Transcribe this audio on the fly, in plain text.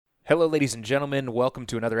Hello, ladies and gentlemen. Welcome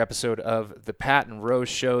to another episode of the Pat and Rose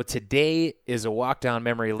Show. Today is a walk down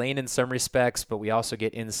memory lane in some respects, but we also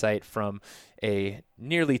get insight from a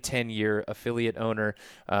nearly 10-year affiliate owner,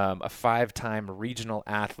 a 5-time regional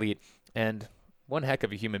athlete, and one heck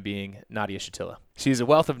of a human being, Nadia Shatila. She's a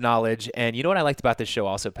wealth of knowledge, and you know what I liked about this show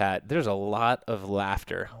also, Pat? There's a lot of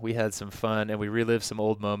laughter. We had some fun, and we relived some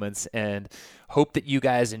old moments, and hope that you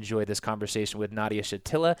guys enjoy this conversation with Nadia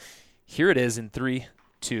Shatila. Here it is in 3,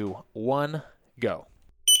 2, 1, go.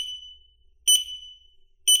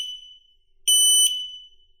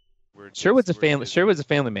 Sherwood's a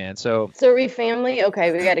family man. So are we family?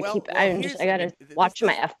 Okay, we got to keep. I got to watch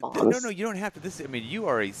my F-bombs. No, you don't have to. You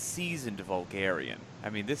are a seasoned Vulgarian.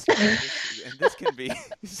 This can be.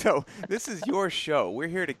 So this is your show. We're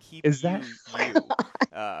here to keep you. Is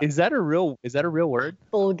that a real word?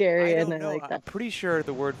 Vulgarian. I don't know. like that. I'm pretty sure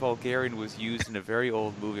the word Vulgarian was used in a very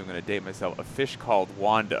old movie. I'm going to date myself. A Fish Called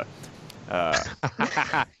Wanda.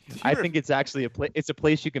 I think it's actually it's a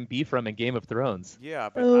place you can be from in Game of Thrones. Yeah,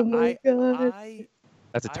 but oh my God.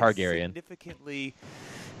 That's a Targaryen.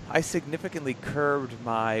 I significantly curbed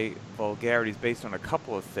my vulgarities based on a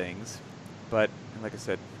couple of things, but like I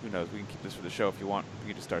said, who knows? We can keep this for the show if you want. We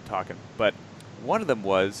can just start talking. But one of them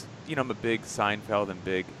was, I'm a big Seinfeld and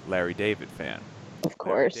big Larry David fan. Of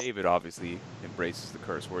course. Larry David obviously embraces the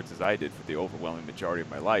curse words as I did for the overwhelming majority of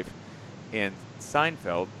my life. And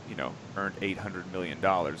Seinfeld, earned $800 million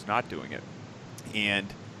not doing it. And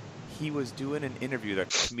he was doing an interview that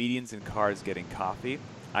comedians in cars getting coffee.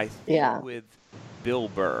 I think with Bill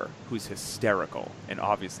Burr, who's hysterical, and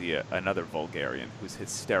obviously another Vulgarian who's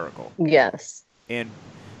hysterical. Yes. And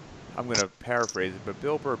I'm going to paraphrase it, but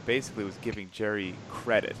Bill Burr basically was giving Jerry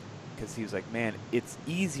credit because he was like, man, it's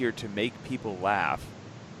easier to make people laugh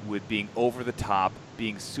with being over the top,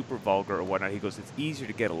 being super vulgar or whatnot. He goes, it's easier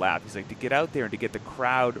to get a laugh. He's like, to get out there and to get the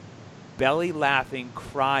crowd belly laughing,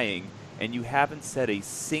 crying, and you haven't said a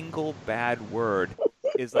single bad word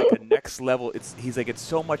is like a next level. He's like, it's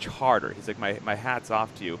so much harder. He's like, my hat's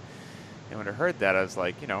off to you. And when I heard that, I was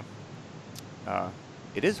like,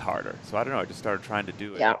 it is harder. So I don't know. I just started trying to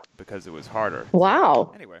do it because it was harder.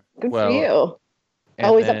 Wow. Anyway. Good for you.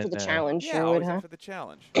 Always up for the challenge. Yeah, always up for the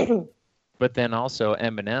challenge. But then also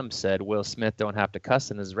Eminem said Will Smith don't have to cuss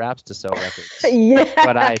in his raps to sell records. Yeah.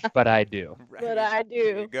 But I do. Right. But I do.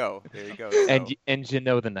 There you go. So. And you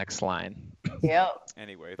know the next line. Yep.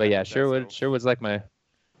 Anyway. But yeah, Sherwood's my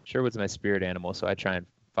spirit animal, so I try and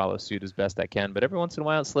follow suit as best I can. But every once in a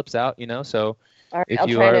while it slips out, So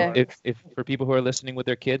right, if for people who are listening with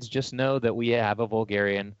their kids, just know that we have a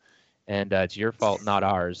Vulgarian, and it's your fault, not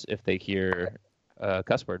ours, if they hear a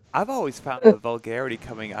cuss word. I've always found the vulgarity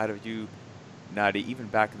coming out of you, Nadia, even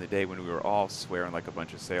back in the day when we were all swearing like a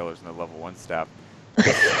bunch of sailors in the level 1 staff.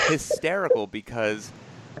 Hysterical because,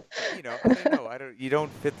 I don't know. You don't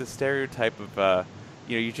fit the stereotype of,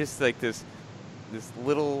 you're just like this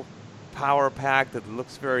little power pack that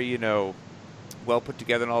looks very, well put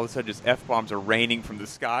together, and all of a sudden just F-bombs are raining from the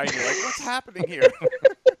sky, and you're like, what's happening here?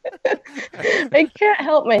 I can't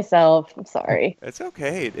help myself. I'm sorry. It's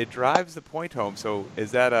okay. It drives the point home. So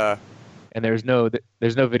is that a... And there's no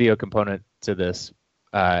video component to this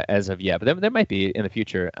as of yet, but there might be in the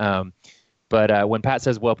future. But when Pat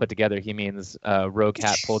says well put together, he means rogue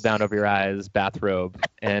hat pulled down over your eyes, bathrobe,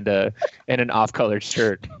 and an off-colored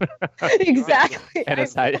shirt. Exactly. and a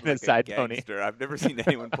side pony. I've never seen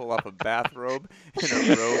anyone pull off a bathrobe and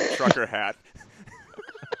a rogue trucker hat.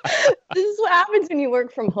 This is what happens when you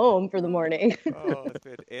work from home for the morning. Oh, that's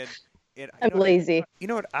good. And I'm lazy. You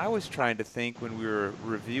know what I was trying to think when we were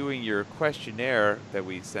reviewing your questionnaire that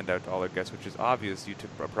we send out to all our guests, which is obvious you took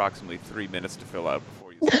approximately 3 minutes to fill out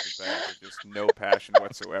before you sent it back with just no passion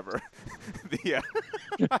whatsoever. You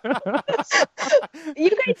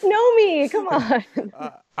guys know me. Come on.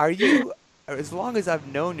 Are you, as long as I've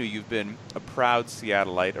known you, you've been a proud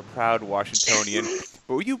Seattleite, a proud Washingtonian.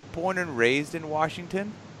 But were you born and raised in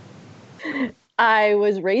Washington? I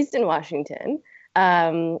was raised in Washington.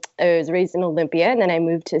 I was raised in Olympia, and then I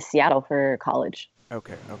moved to Seattle for college.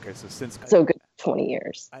 Okay. So good 20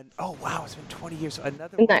 years. Oh wow, it's been 20 years. So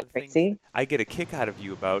another Isn't one of that the crazy? things I get a kick out of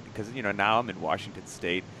you about, because now I'm in Washington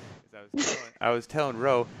State. I was telling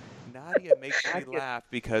Ro, Nadia makes me laugh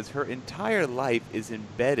because her entire life is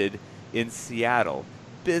embedded in Seattle.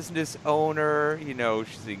 Business owner,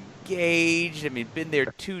 she's engaged. Been there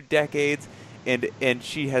 2 decades. And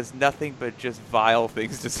she has nothing but just vile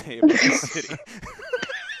things to say about the city.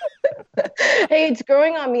 Hey, it's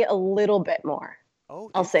growing on me a little bit more.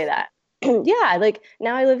 Oh, I'll say that. Yeah, like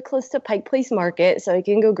now I live close to Pike Place Market, so I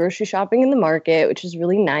can go grocery shopping in the market, which is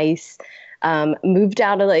really nice. Moved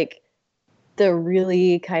out of the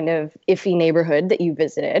really kind of iffy neighborhood that you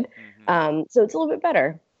visited. So it's a little bit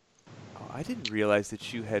better. Oh, I didn't realize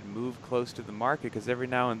that you had moved close to the market, because every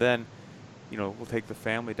now and then, we'll take the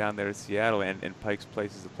family down there to Seattle, and Pike's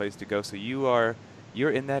Place is the place to go. So you're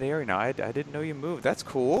in that area now. I didn't know you moved. That's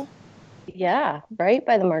cool. Yeah, right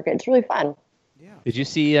by the market. It's really fun. Yeah. Did you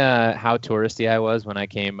see how touristy I was when I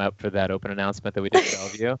came up for that open announcement that we did at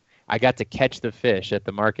Bellevue? I got to catch the fish at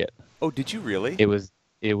the market. Oh, did you really? It was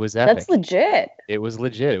epic. That's legit. It was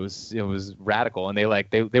legit. It was radical, and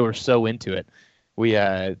they were so into it. We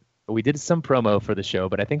did some promo for the show,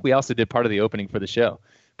 but I think we also did part of the opening for the show.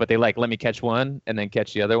 But they let me catch one and then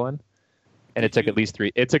catch the other one, and it took at least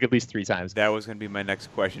 3. It took at least 3 times. That was going to be my next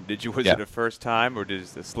question. Was it a first time, or did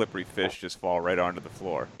the slippery fish just fall right onto the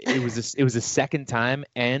floor? It was a second time,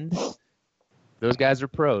 and those guys are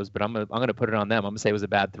pros. But I'm gonna put it on them. I'm gonna say it was a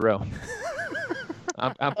bad throw.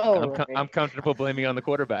 I'm comfortable blaming on the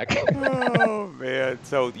quarterback. Oh man!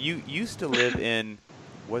 So you used to live in,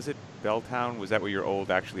 was it Belltown? Was that where your old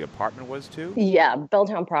actually apartment was too? Yeah,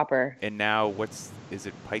 Belltown proper. And now is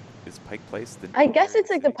it Pike? Is Pike Place I guess it's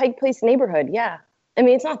like the Pike Place neighborhood. Yeah, I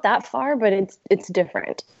mean it's not that far, but it's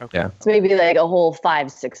different. Okay. Yeah. It's maybe like a whole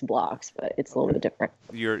 5-6 blocks, but it's a little bit different.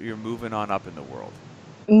 You're moving on up in the world.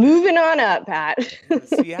 Moving on up, Pat.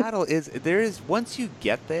 Seattle is once you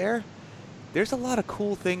get there, there's a lot of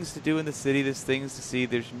cool things to do in the city. There's things to see.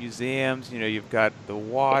 There's museums. You've got the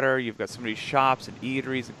water. You've got so many shops and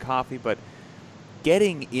eateries and coffee. But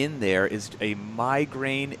getting in there is a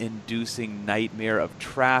migraine-inducing nightmare of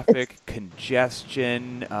traffic,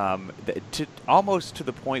 congestion, almost to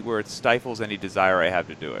the point where it stifles any desire I have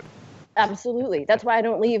to do it. Absolutely. That's why I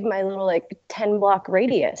don't leave my little 10-block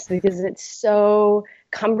radius, because it's so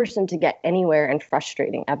cumbersome to get anywhere and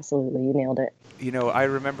frustrating. Absolutely. You nailed it. I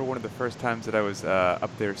remember one of the first times that I was up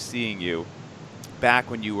there seeing you, back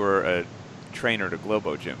when you were a trainer at a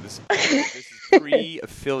Globo Gym. This is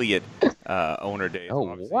pre-affiliate owner days. Oh,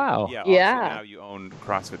 obviously. wow. Yeah. Now you own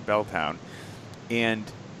CrossFit Belltown.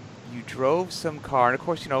 And you drove some car, and of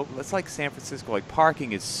course, it's like San Francisco.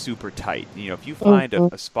 Parking is super tight. If you find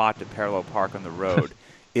a spot to parallel park on the road,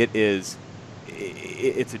 it's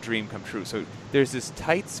a dream come true. So there's this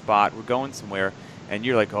tight spot. We're going somewhere, and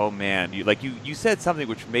you're like, oh man, you said something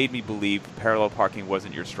which made me believe parallel parking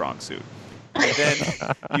wasn't your strong suit. And then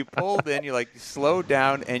you pulled in, you slowed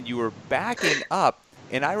down, and you were backing up.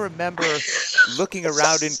 And I remember looking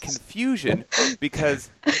around in confusion, because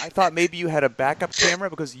I thought maybe you had a backup camera,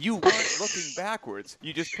 because you weren't looking backwards.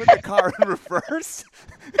 You just put the car in reverse,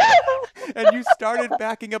 and you started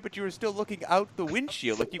backing up, but you were still looking out the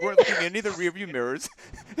windshield. You weren't looking in any of the rearview mirrors,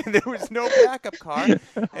 and there was no backup car.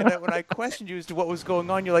 And then when I questioned you as to what was going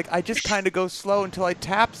on, you're like, I just kind of go slow until I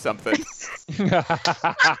tap something.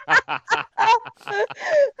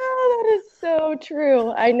 Oh, that is so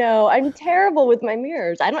true. I know. I'm terrible with my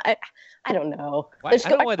mirrors. I don't know. I don't know why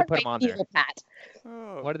they put them on there. Pat.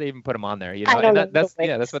 Why do they even put them on there? I don't know. That's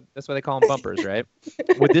why they call them bumpers, right?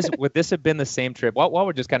 Would this have been the same trip? While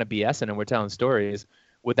we're just kind of BSing and we're telling stories,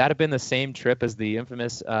 would that have been the same trip as the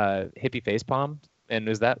infamous hippie facepalm? And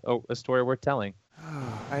is that a story worth telling?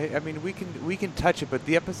 I mean, we can touch it, but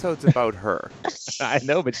the episode's about her. I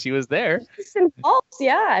know, but she was there. It's involves,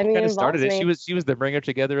 yeah. I mean, Kind of started it. me. She was the bringer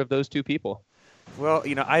together of those two people. Well,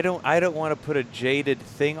 I don't want to put a jaded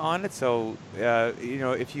thing on it. So,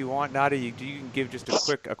 if you want, Nadia, you can give just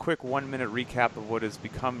a quick 1-minute recap of what has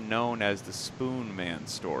become known as the Spoon Man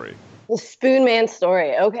story. The Spoon Man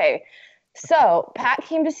story. Okay. So Pat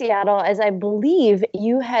came to Seattle, as I believe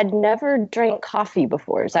you had never drank coffee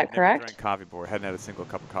before. Is that correct? Never drank coffee before. Hadn't had a single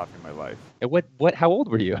cup of coffee in my life. And how old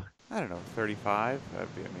were you? I don't know, 35.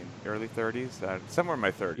 Early 30s. Somewhere in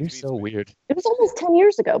my 30s. You're so weird. It was almost 10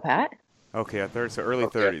 years ago, Pat. Okay, so early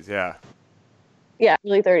 30s, yeah. Yeah,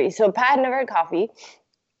 early 30s. So Pat had never had coffee.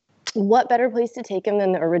 What better place to take him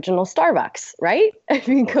than the original Starbucks, right? I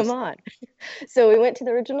mean, come on. So we went to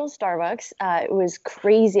the original Starbucks. It was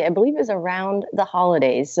crazy. I believe it was around the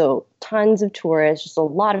holidays. So tons of tourists, just a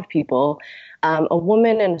lot of people. A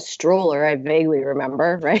woman in a stroller, I vaguely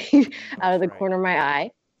remember, right? Out of the corner of my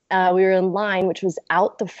eye. We were in line, which was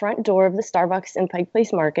out the front door of the Starbucks in Pike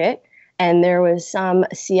Place Market. And there was some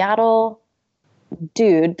Seattle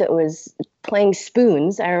dude that was playing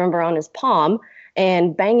spoons, I remember, on his palm,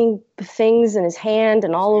 and banging things in his hand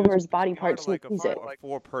and all over his body parts to music. A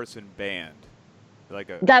 4-person band.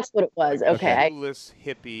 That's what it was. Okay. Clueless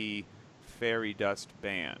hippie fairy dust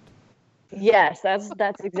band. Yes, that's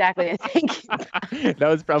exactly it. Thank you. That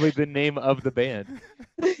was probably the name of the band.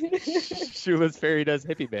 Shoeless Fairy Dust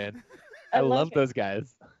Hippie Band. I love those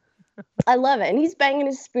guys. I love it. And he's banging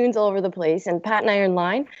his spoons all over the place. And Pat and I are in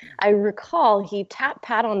line. I recall he tapped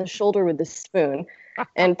Pat on the shoulder with the spoon.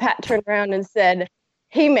 And Pat turned around and said,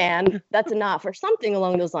 "Hey, man, that's enough," or something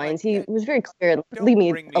along those lines. He was very clear. Leave Don't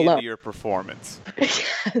me bring me alone. into your performance.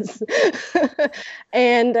 Yes.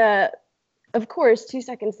 And of course, 2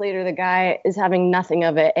 seconds later, the guy is having nothing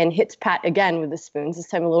of it and hits Pat again with the spoons, this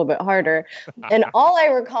time a little bit harder. And all I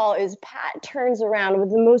recall is Pat turns around with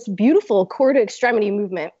the most beautiful core to extremity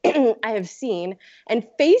movement I have seen and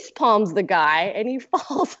face palms the guy, and he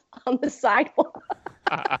falls on the sidewalk.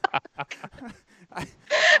 I And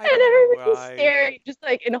don't know everybody's why. staring, just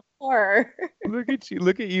like in horror. Look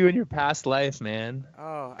at you in your past life, man.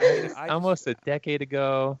 Oh, I mean, Almost a decade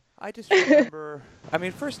ago. I just remember. I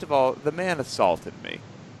mean, first of all, the man assaulted me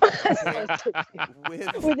With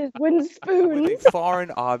his wooden spoons. with a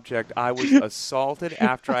foreign object. I was assaulted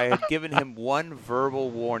after I had given him one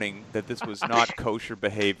verbal warning that this was not kosher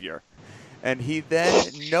behavior, and he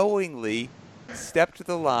then knowingly stepped to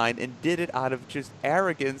the line and did it out of just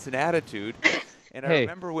arrogance and attitude. And I Hey.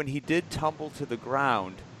 remember when he did tumble to the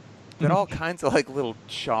ground, that all kinds of like little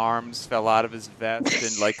charms fell out of his vest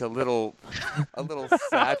and like a little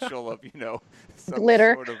satchel of, some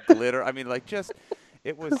Glitter. sort of glitter. I mean, like just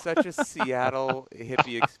it was such a Seattle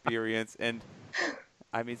hippie experience. And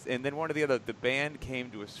I mean, and then the band came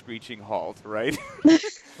to a screeching halt, right?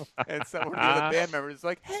 And some of the other band members was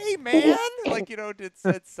like, "Hey, man," like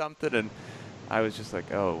said something, and I was just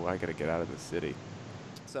like, "Oh, I gotta get out of the city."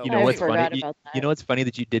 So You know I what's forgot funny? about that. You know what's funny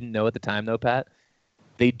that you didn't know at the time, though, Pat?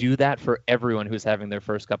 They do that for everyone who's having their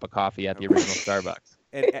first cup of coffee at the original Starbucks.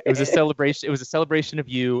 It was a celebration. It was a celebration of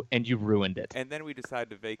you, and you ruined it. And then we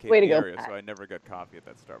decided to vacate Way to the go, area, Pat. so I never got coffee at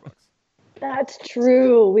that Starbucks. That's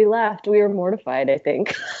true. We left. We were mortified, I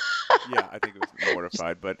think. Yeah, I think it was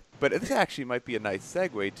mortified, but this actually might be a nice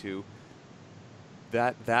segue to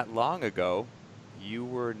that long ago. You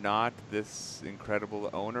were not this incredible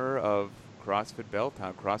owner of CrossFit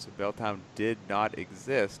Belltown. CrossFit Belltown did not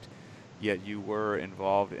exist, yet you were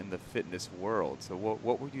involved in the fitness world. So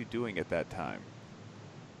what were you doing at that time?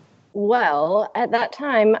 Well, at that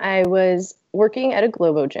time, I was working at a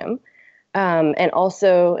Globo gym and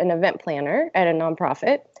also an event planner at a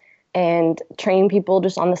nonprofit and training people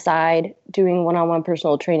just on the side, doing one-on-one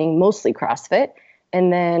personal training, mostly CrossFit.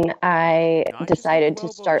 And then I Not decided just to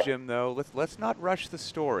the Globo start. gym, though. Let's not rush the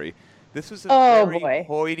story. This was a Oh, very boy.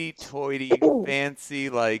 hoity-toity, fancy,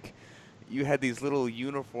 like you had these little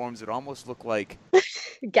uniforms that almost looked like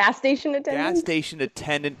Gas station gas attendant. station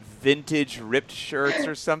attendant vintage ripped shirts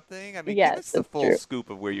or something. I mean, Yes, give us the that's full true. scoop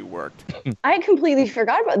of where you worked. I completely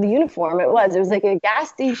forgot about the uniform. It was like a gas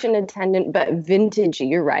station attendant, but vintagey.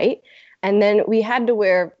 You're right. And then we had to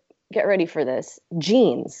wear, get ready for this,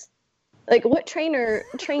 jeans. Like, what trainer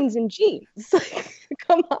trains in jeans? Like,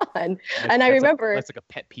 come on. And I remember, That's like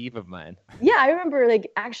a pet peeve of mine. yeah, I remember like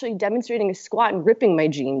actually demonstrating a squat and ripping my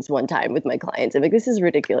jeans one time with my clients. I'm like, this is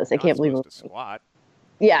ridiculous. I Not can't believe supposed it. to squat.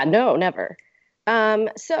 Yeah, no, never.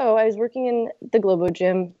 So I was working in the Globo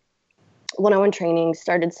gym, one-on-one training,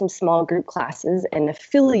 started some small group classes, and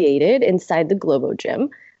affiliated inside the Globo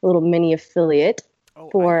gym, a little mini affiliate.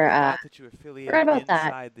 Oh, For, I forgot that you affiliated forgot about that.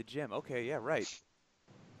 inside the gym. Okay, yeah, right.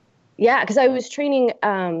 Yeah, because I was training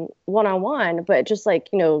one-on-one, but just like,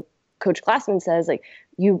 Coach Glassman says, like,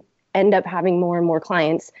 you end up having more and more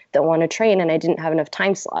clients that want to train, and I didn't have enough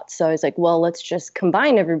time slots. So I was like, well, let's just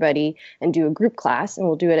combine everybody and do a group class, and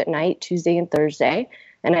we'll do it at night, Tuesday and Thursday.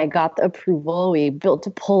 And I got the approval. We built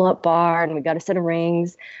a pull-up bar, and we got a set of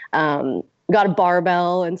rings, got a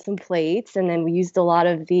barbell and some plates, and then we used a lot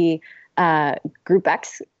of the Group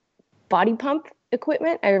X body pump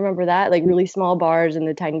equipment. I remember that, like really small bars and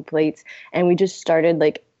the tiny plates. And we just started,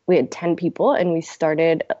 like, we had 10 people, and we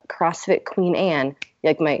started CrossFit Queen Anne,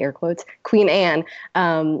 like my air quotes, Queen Anne.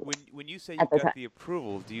 When you say you at the got time. the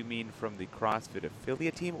approval, do you mean from the CrossFit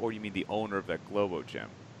affiliate team, or do you mean the owner of that Globo gym?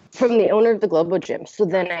 From the owner of the Globo gym. So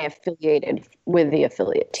then I affiliated with the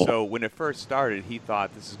affiliate team. So when it first started, he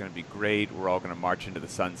thought this is going to be great. We're all going to march into the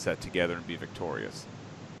sunset together and be victorious.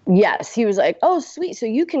 Yes, he was like, oh, sweet. So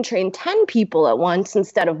you can train 10 people at once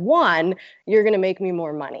instead of one. You're going to make me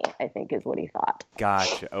more money, I think is what he thought.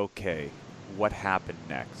 Gotcha. Okay. What happened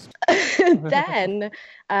next? Then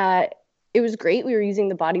it was great. We were using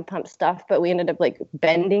the body pump stuff, but we ended up like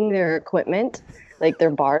bending their equipment, like their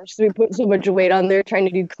bars. So we put so much weight on there trying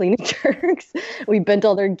to do clean and jerks. We bent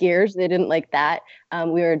all their gears. They didn't like that.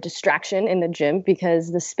 We were a distraction in the gym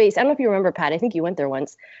because the space, I don't know if you remember, Pat, I think you went there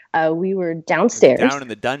once. We were downstairs. Down in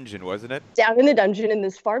the dungeon, wasn't it? Down in the dungeon in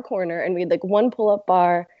this far corner. And we had like one pull-up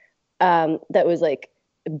bar that was like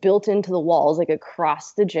built into the walls, like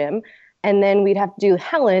across the gym. And then we'd have to do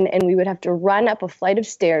Helen, and we would have to run up a flight of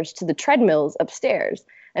stairs to the treadmills upstairs.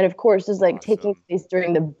 And of course, it was like taking place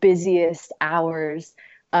during the busiest hours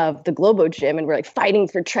of the Globo gym. And we're like fighting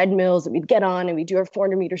for treadmills, and we'd get on and we'd do our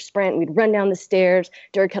 400-meter sprint. And we'd run down the stairs,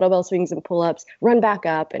 do our kettlebell swings and pull-ups, run back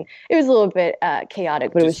up. And it was a little bit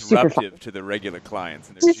chaotic, but it was super fun. Disruptive to the regular clients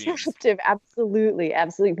and their jeans. Disruptive, absolutely.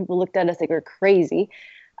 Absolutely. People looked at us like we were crazy.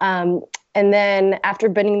 And then after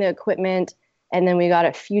bending the equipment, and then we got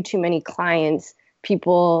a few too many clients,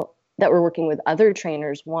 people that were working with other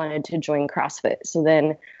trainers wanted to join CrossFit. So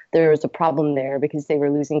then there was a problem there because they were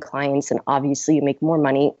losing clients, and obviously you make more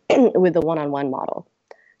money with the one-on-one model.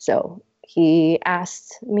 So he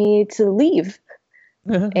asked me to leave.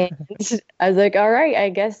 And I was like, all right, I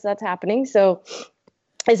guess that's happening. So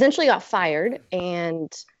I essentially got fired, and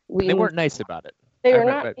they weren't nice about it. They were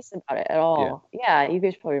not nice about it at all. Yeah, you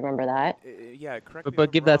guys probably remember that. Yeah, correct me.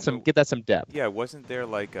 But give that some depth. Yeah, wasn't there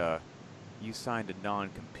like you signed a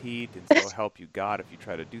non-compete, and so help you got if you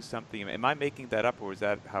try to do something? Am I making that up, or was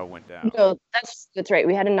that how it went down? No, that's right.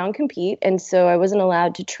 We had a non-compete, and so I wasn't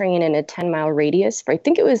allowed to train in a 10-mile radius for, I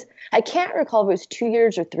think it was, I can't recall if it was 2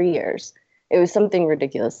 years or 3 years. It was something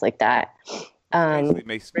ridiculous like that.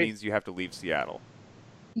 Basically means you have to leave Seattle.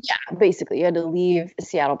 Yeah, basically, you had to leave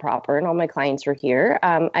Seattle proper, and all my clients were here.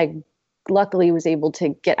 I luckily was able to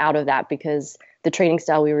get out of that because the training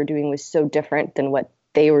style we were doing was so different than what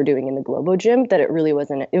they were doing in the Globo gym that it really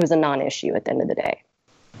wasn't. It was a non-issue at the end of the day.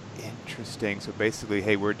 Interesting. So basically,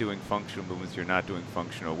 hey, we're doing functional movements. You're not doing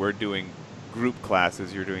functional. We're doing group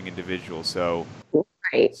classes. You're doing individual. So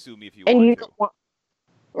sue me if you want to.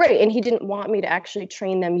 Right, and he didn't want me to actually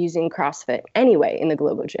train them using CrossFit anyway in the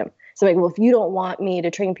Globo gym. So like, well, if you don't want me to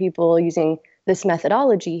train people using this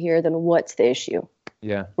methodology here, then what's the issue?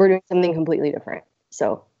 Yeah. We're doing something completely different.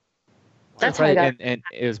 So that's how I got. And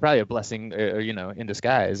it was probably a blessing, in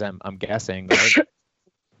disguise. I'm guessing. Right?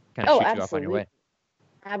 Kind of shoot you off on your way.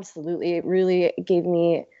 Absolutely, it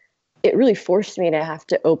really forced me to have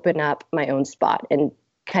to open up my own spot and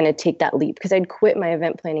kind of take that leap, because I'd quit my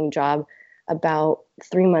event planning job about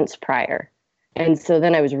 3 months prior. And so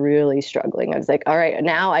then I was really struggling. I was like, all right,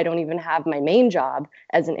 now I don't even have my main job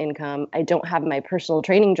as an income. I don't have my personal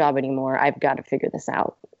training job anymore. I've got to figure this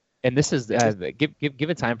out. And this is give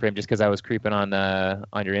a time frame, just because I was creeping on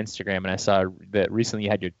your Instagram, and I saw that recently you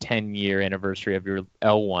had your 10-year anniversary of your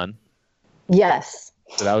L1. Yes.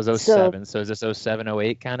 So that was 07. So is this 07,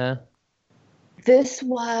 08 kind of? This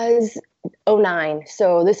was 09.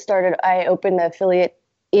 So this started, I opened the affiliate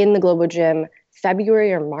in the Globo gym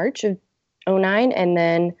February or March of 09, and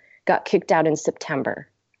then got kicked out in September.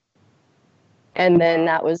 And then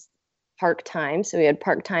that was park time. So we had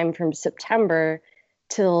park time from September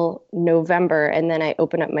till November. And then I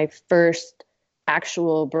opened up my first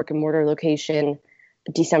actual brick and mortar location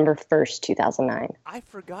December 1st, 2009. I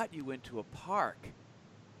forgot you went to a park.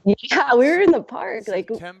 Yeah, we were in the park.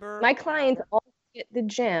 September? Like, my clients all hit the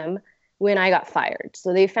gym when I got fired.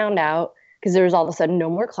 So they found out, because there was all of a sudden no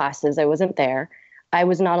more classes. I wasn't there. I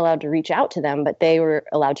was not allowed to reach out to them, but they were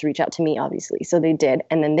allowed to reach out to me, obviously. So they did.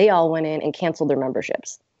 And then they all went in and canceled their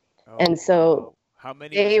memberships. Oh, and so wow. How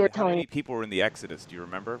many people were in the Exodus? Do you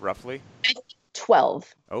remember, roughly?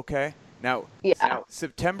 12. Okay. Now,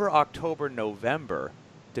 September, October, November,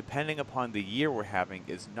 depending upon the year we're having,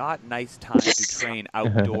 is not nice time to train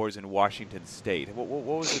outdoors in Washington State. What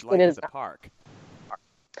was it like at the park?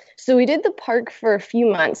 So we did the park for a few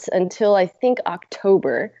months until I think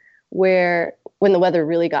October, when the weather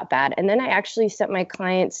really got bad. And then I actually sent my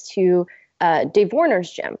clients to Dave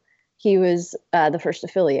Warner's gym. He was the first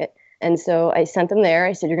affiliate. And so I sent them there.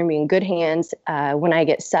 I said, you're going to be in good hands. When I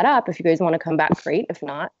get set up, if you guys want to come back, great. If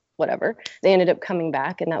not, whatever. They ended up coming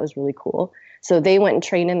back, and that was really cool. So they went and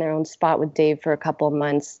trained in their own spot with Dave for a couple of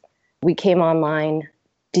months. We came online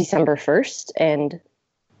December 1st, and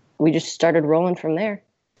we just started rolling from there.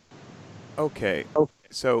 Okay.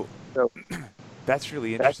 So that's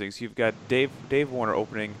really interesting. So you've got Dave Warner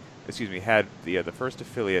had the first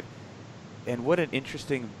affiliate. And what an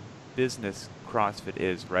interesting business CrossFit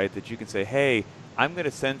is, right? That you can say, hey, I'm going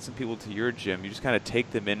to send some people to your gym. You just kind of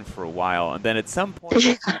take them in for a while, and then at some point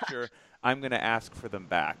in the future, I'm going to ask for them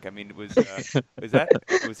back. I mean, was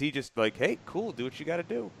he just like, hey, cool, do what you got to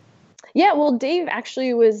do? Yeah, well, Dave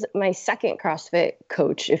actually was my second CrossFit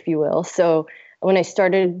coach, if you will. So when I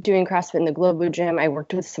started doing CrossFit in the Globo gym, I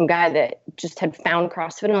worked with some guy that just had found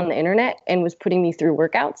CrossFit on the internet and was putting me through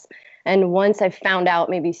workouts. And once I found out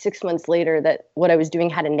maybe 6 months later that what I was doing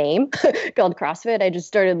had a name called CrossFit, I just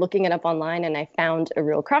started looking it up online, and I found a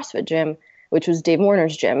real CrossFit gym, which was Dave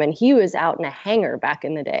Warner's gym. And he was out in a hangar back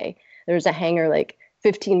in the day. There was a hangar like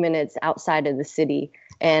 15 minutes outside of the city.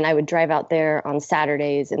 And I would drive out there on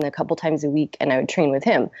Saturdays and a couple times a week, and I would train with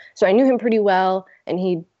him. So I knew him pretty well, and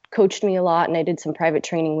he coached me a lot, and I did some private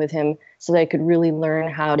training with him so that I could really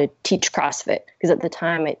learn how to teach CrossFit. Because at the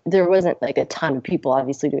time, there wasn't like a ton of people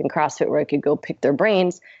obviously doing CrossFit where I could go pick their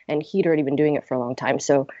brains, and he'd already been doing it for a long time.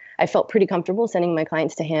 So I felt pretty comfortable sending my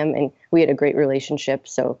clients to him, and we had a great relationship.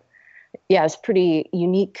 So yeah, it was pretty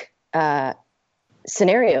unique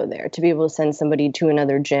scenario there to be able to send somebody to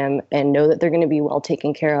another gym and know that they're going to be well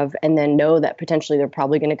taken care of, and then know that potentially they're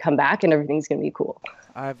probably going to come back and everything's going to be cool.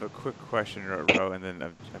 I have a quick question, Ro, and then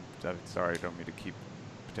I'm sorry, I don't mean to keep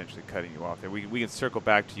potentially cutting you off there. We can circle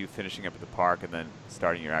back to you finishing up at the park and then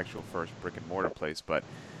starting your actual first brick and mortar place. But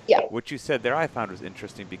yeah, what you said there I found was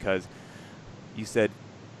interesting, because you said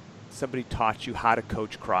somebody taught you how to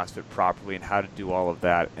coach CrossFit properly and how to do all of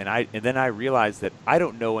that. And then I realized that I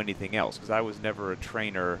don't know anything else, because I was never a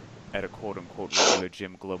trainer at a quote-unquote regular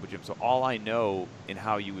gym, global gym. So all I know in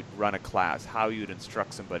how you would run a class, how you would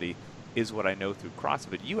instruct somebody, is what I know through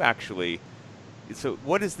CrossFit. You actually, so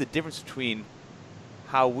what is the difference between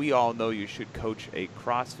how we all know you should coach a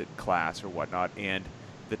CrossFit class or whatnot and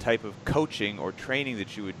the type of coaching or training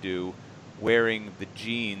that you would do wearing the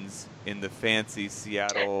jeans in the fancy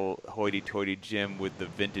Seattle hoity-toity gym with the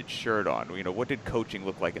vintage shirt on? You know, what did coaching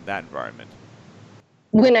look like in that environment?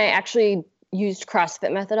 When I actually used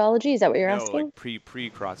CrossFit methodology, is that what you're asking? Like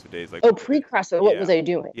pre-CrossFit days. Like, pre-CrossFit, what was I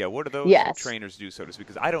doing? Yeah, what do those trainers do, so to speak?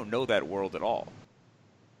 Because I don't know that world at all.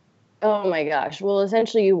 Oh my gosh. Well,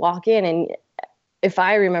 essentially you walk in, and if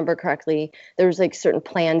I remember correctly, there was like certain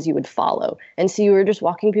plans you would follow. And so you were just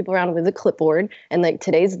walking people around with a clipboard, and like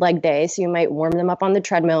today's leg day. So you might warm them up on the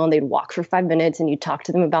treadmill and they'd walk for 5 minutes, and you'd talk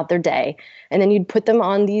to them about their day. And then you'd put them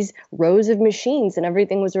on these rows of machines, and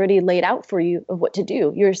everything was already laid out for you of what to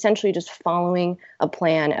do. You're essentially just following a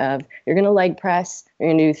plan of, you're going to leg press, you're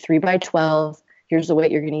going to do 3x12, here's the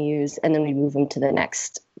weight you're going to use. And then we move them to the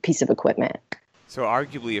next piece of equipment. So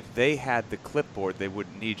arguably, if they had the clipboard, they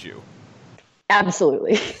wouldn't need you.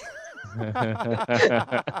 Absolutely.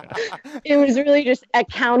 It was really just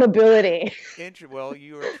accountability. Well,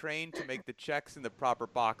 you were trained to make the checks in the proper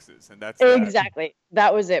boxes, and that's exactly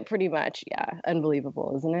that was it, pretty much. Yeah,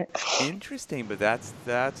 unbelievable, isn't it? Interesting, but that's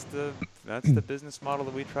the business model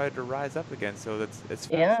that we tried to rise up against. So it's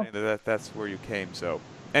fascinating that's where you came. So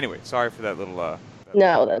anyway, sorry for that little.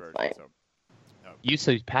 No, that's fine.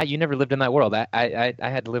 So Pat, you never lived in that world. I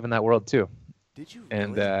had to live in that world too. Did you?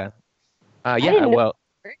 And really? yeah, well.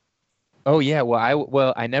 Oh yeah,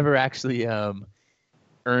 I never actually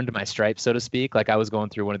earned my stripes, so to speak. Like, I was going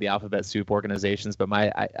through one of the alphabet soup organizations, but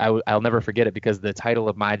I'll never forget it, because the title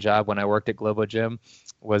of my job when I worked at Globo Gym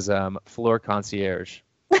was floor concierge.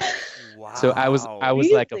 Wow. So I was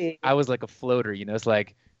Really? like a floater, you know. It's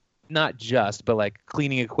like not just, but like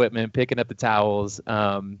cleaning equipment, picking up the towels.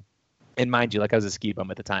 And mind you, like, I was a ski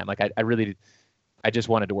bum at the time. Like, I just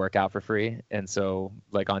wanted to work out for free, and so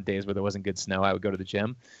like on days where there wasn't good snow, I would go to the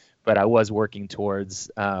gym. But I was working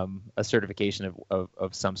towards a certification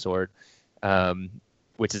of some sort,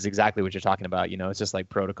 which is exactly what you're talking about. You know, it's just like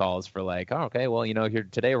protocols for like, oh, okay, well, you know,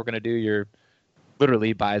 today we're going to do your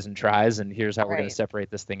literally buys and tries, and here's how we're going to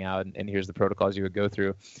separate this thing out, and here's the protocols you would go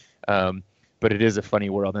through. But it is a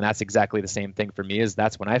funny world, and that's exactly the same thing for me.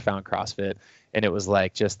 That's when I found CrossFit, and it was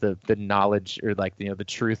like just the knowledge, or like, you know, the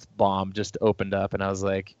truth bomb just opened up, and I was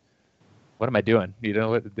like, what am I doing? You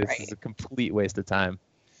know, this is a complete waste of time.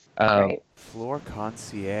 Floor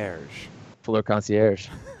concierge. Floor concierge.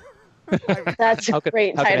 That's a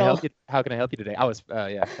great title. How can I help you today? I was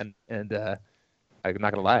and I'm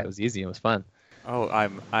not gonna lie, it was easy. It was fun. Oh,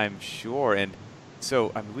 I'm sure. And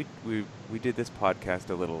so I mean, we did this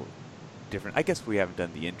podcast a little different. I guess we haven't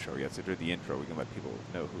done the intro yet. So during the intro, we can let people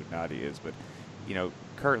know who Nadia is. But you know,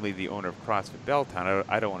 currently the owner of CrossFit Belltown.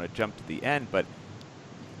 I don't want to jump to the end, but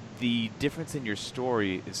the difference in your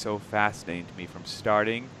story is so fascinating to me. From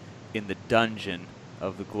starting in the dungeon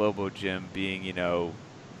of the Globo Gym, being, you know,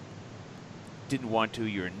 didn't want to,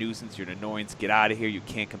 you're a nuisance, you're an annoyance, get out of here, you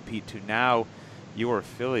can't compete, to now you're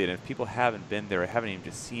affiliate. And if people haven't been there or haven't even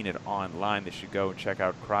just seen it online, they should go and check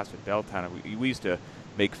out CrossFit Belltown. We used to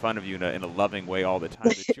make fun of you in a loving way all the time,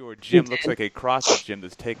 that your gym looks like a CrossFit gym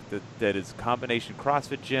that is combination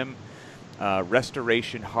CrossFit gym,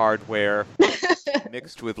 restoration hardware,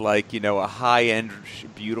 mixed with, like, you know, a high-end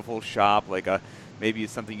beautiful shop, like maybe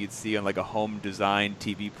it's something you'd see on like a home design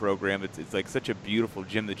TV program. It's like such a beautiful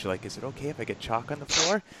gym that you're like, is it okay if I get chalk on the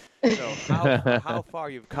floor? So how far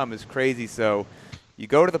you've come is crazy. So you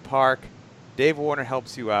go to the park, Dave Warner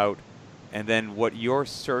helps you out, And then what you're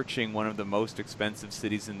searching one of the most expensive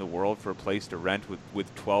cities in the world for a place to rent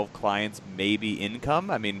with 12 clients, maybe income?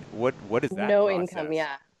 I mean, what is that No process? income,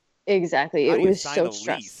 yeah. Exactly. How It do you was sign so a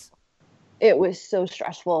stressful. lease? It was so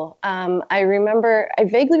stressful. I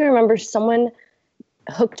vaguely remember someone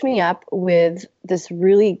hooked me up with this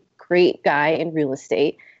really great guy in real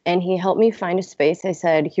estate, and he helped me find a space. I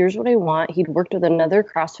said, here's what I want. He'd worked with another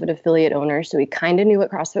CrossFit affiliate owner, so he kind of knew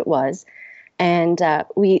what CrossFit was. And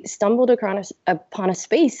we stumbled upon a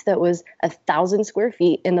space that was 1,000 square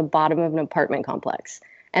feet in the bottom of an apartment complex.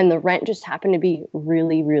 And the rent just happened to be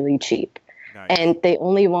really, really cheap. Nice. And they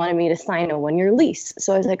only wanted me to sign a 1-year lease.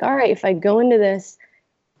 So I was like, all right, if I go into this,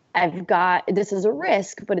 this is a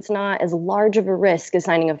risk, but it's not as large of a risk as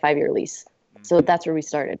signing a 5-year lease. So that's where we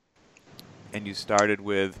started. And you started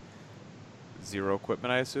with zero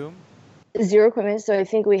equipment, I assume? Zero equipment. So I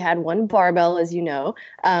think we had one barbell, as you know,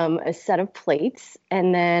 a set of plates,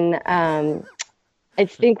 and then I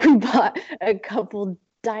think we bought a couple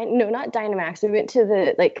not Dynamax. We went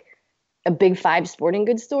to a big 5 sporting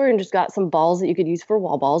goods store and just got some balls that you could use for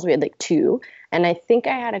wall balls. We had like 2, and I think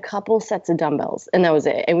I had a couple sets of dumbbells, and that was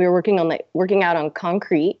it. And we were working out on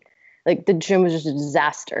concrete. Like the gym was just a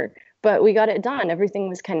disaster, but we got it done. Everything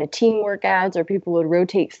was kind of team workouts, or people would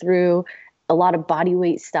rotate through, a lot of body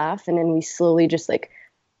weight stuff, and then we slowly just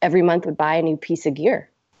every month would buy a new piece of gear.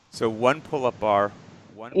 So 1 pull-up bar,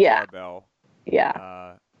 1 Yeah. barbell.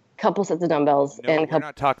 Yeah. Couple sets of dumbbells We're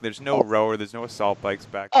not talking. There's no rower. There's no assault bikes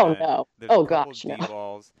back Oh then. no. There's Oh a couple gosh, no.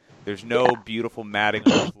 D-balls. There's no beautiful matting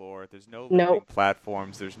on the floor. There's no lifting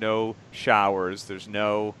platforms. There's no showers. There's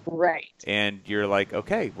no Right. And you're like,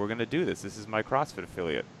 okay, we're gonna do this. This is my CrossFit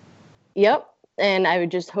affiliate. Yep. And I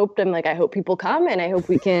would just hope I hope people come, and I hope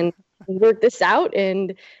we can work this out.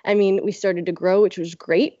 And I mean, we started to grow, which was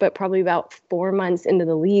great, but probably about 4 months into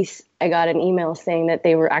the lease, I got an email saying that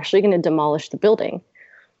they were actually going to demolish the building.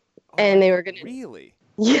 And they were going to... Really?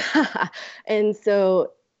 Yeah. And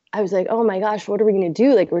so I was like, oh my gosh, what are we going to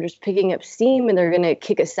do? We're just picking up steam, and they're going to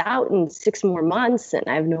kick us out in 6 more months. And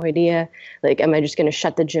I have no idea, am I just going to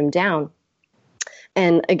shut the gym down?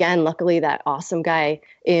 And again, luckily that awesome guy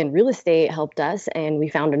in real estate helped us, and we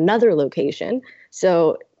found another location.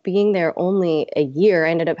 So being there only a year,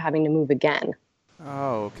 I ended up having to move again.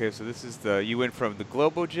 Oh, okay. So this is you went from the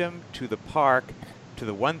Globo Gym to the park to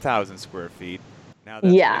the 1,000 square feet. Now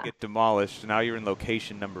that's going to get demolished. Now you're in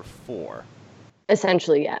location number 4.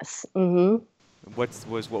 Essentially, yes. Mm-hmm.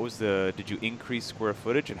 Did you increase square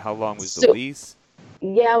footage, and how long was the lease?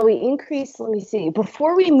 Yeah, we increased, let me see.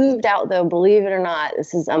 Before we moved out, though, believe it or not,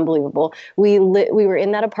 this is unbelievable. We were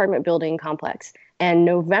in that apartment building complex, and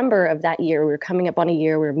November of that year, we were coming up on a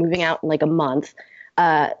year, we were moving out in a month,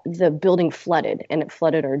 the building flooded, and it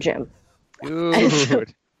flooded our gym. Dude. So,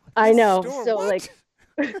 I know.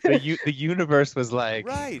 The universe was like,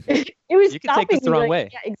 right. It was you can take this the wrong way.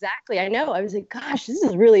 Yeah, exactly. I know. I was like, gosh, this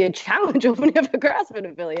is really a challenge opening up a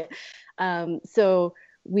CrossFit affiliate. So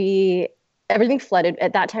everything flooded.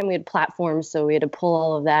 At that time, we had platforms, so we had to pull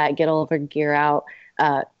all of that, get all of our gear out,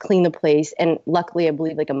 clean the place. And luckily, I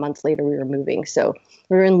believe a month later, we were moving. So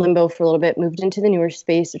we were in limbo for a little bit, moved into the newer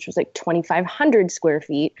space, which was 2,500 square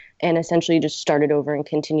feet, and essentially just started over and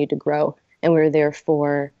continued to grow. And we were there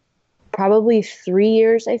for probably 3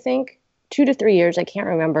 years, I think, 2 to 3 years. I can't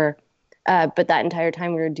remember. But that entire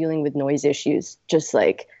time, we were dealing with noise issues, just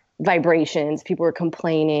vibrations, people were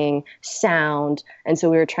complaining, sound. And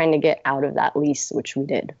so we were trying to get out of that lease, which we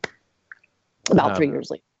did about 3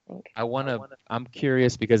 years later, I think. I'm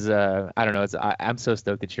curious because, I don't know, I'm so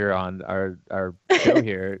stoked that you're on our show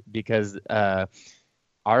here because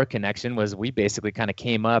our connection was we basically kind of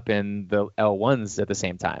came up in the L1s at the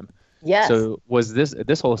same time. Yes. So was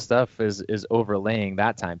this whole stuff is overlaying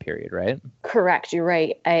that time period, right? Correct. You're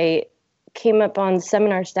right. I came up on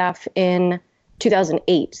seminar staff in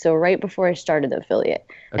 2008, so right before I started the affiliate.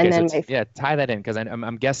 Okay, and then tie that in because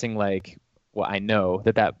I'm guessing I know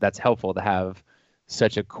that's helpful to have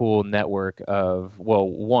such a cool network of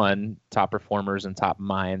one, top performers and top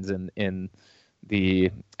minds in the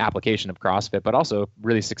application of CrossFit, but also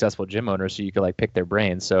really successful gym owners so you could pick their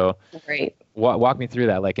brains. So right. Walk me through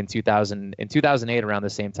that. In 2008, around the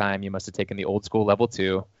same time, you must have taken the old school level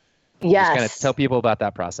 2. Yes. Just kind of tell people about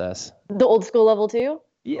that process. The old school level 2?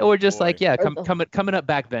 Yeah, or just coming up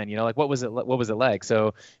back then, what was it like?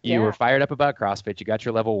 So you were fired up about CrossFit, you got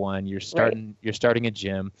your level 1, you're starting a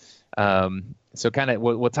gym. So kind of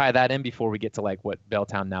we'll tie that in before we get to what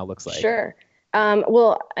Belltown now looks like. Sure.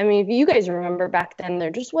 Well, I mean, if you guys remember back then, there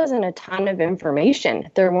just wasn't a ton of information.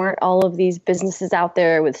 There weren't all of these businesses out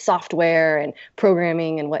there with software and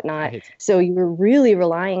programming and whatnot. Right. So you were really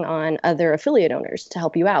relying on other affiliate owners to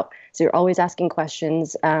help you out. So you're always asking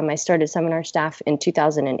questions. I started seminar staff in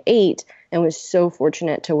 2008 and was so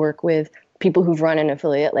fortunate to work with people who've run an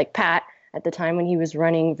affiliate like Pat at the time when he was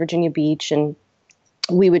running Virginia Beach, and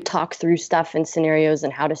we would talk through stuff and scenarios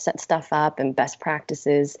and how to set stuff up and best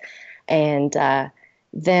practices. And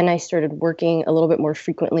then I started working a little bit more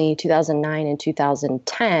frequently 2009 and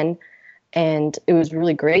 2010. And it was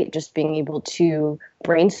really great just being able to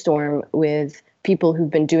brainstorm with people who've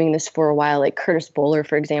been doing this for a while, like Curtis Bowler,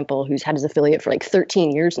 for example, who's had his affiliate for like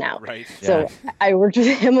 13 years now. Right. So I worked with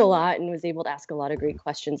him a lot and was able to ask a lot of great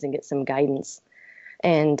questions and get some guidance.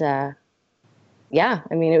 And yeah,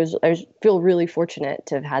 I mean, I feel really fortunate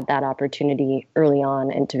to have had that opportunity early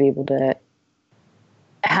on and to be able to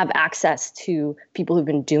have access to people who've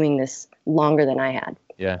been doing this longer than I had.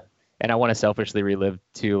 Yeah. And I want to selfishly relive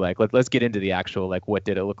too, like, let's get into the actual, like, what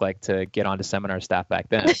did it look like to get onto seminar staff back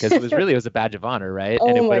then? Because it was a badge of honor, right? Oh,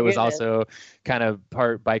 but my it was goodness. also kind of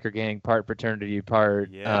part biker gang, part fraternity, part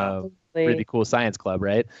really cool science club,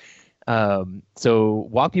 right? So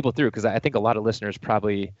walk people through, because I think a lot of listeners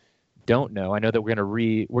probably don't know. I know that we're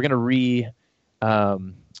gonna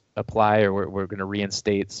apply, or we're going to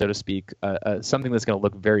reinstate, so to speak, something that's going to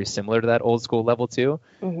look very similar to that old school level 2.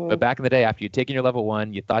 Mm-hmm. But back in the day, after you'd taken your level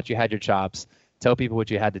 1, you thought you had your chops. Tell people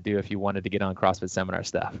what you had to do if you wanted to get on CrossFit seminar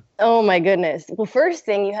staff. Oh my goodness. Well, first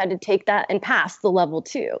thing, you had to take that and pass the level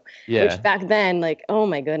 2, which back then, like, oh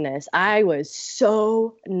my goodness, I was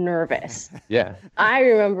so nervous. Yeah. I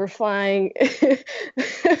remember flying.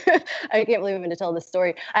 I can't believe I'm going to tell this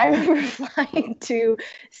story. I remember flying to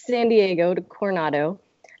San Diego to Coronado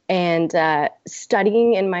and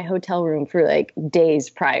studying in my hotel room for like days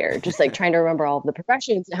prior, just like trying to remember all of the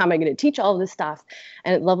progressions and how am I going to teach all of this stuff.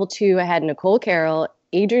 And at level 2, I had Nicole Carroll,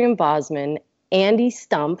 Adrian Bosman, Andy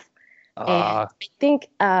Stumpf, and I think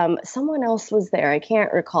someone else was there. I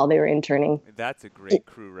can't recall. They were interning. That's a great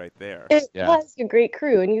crew right there. It was a great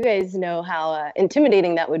crew. And you guys know how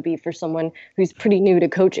intimidating that would be for someone who's pretty new to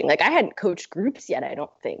coaching. Like, I hadn't coached groups yet, I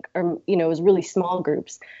don't think, or, it was really small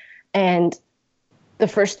groups. And the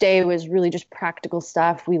first day was really just practical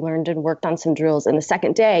stuff. We learned and worked on some drills. And the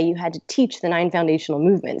second day, you had to teach the 9 foundational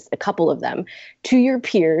movements, a couple of them, to your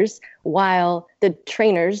peers while the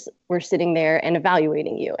trainers were sitting there and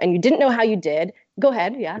evaluating you. And you didn't know how you did. Go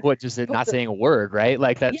ahead. Yeah. What, just not saying a word, right?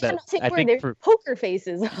 Like that. Yeah, not saying I a word. think They're poker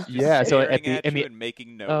faces. Yeah. So at the and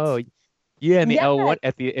making notes. Oh, yeah, in the L1,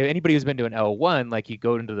 anybody who's been to an L1, like, you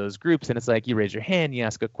go into those groups and it's like you raise your hand, you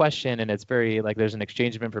ask a question, and it's very like there's an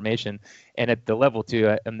exchange of information. And at the level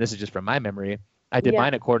 2, and this is just from my memory, I did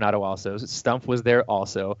mine at Coronado also. Stumpf was there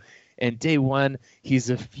also. And day 1, he's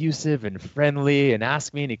effusive and friendly and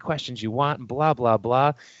ask me any questions you want and blah, blah,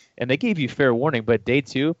 blah. And they gave you fair warning. But day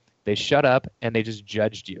 2, they shut up and they just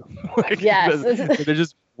judged you. They're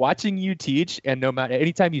just watching you teach, and no matter,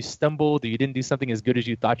 anytime you stumbled or you didn't do something as good as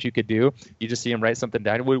you thought you could do, you just see them write something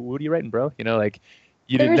down. What are you writing, bro? Like,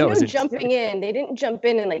 you didn't know. There was no jumping in. They didn't jump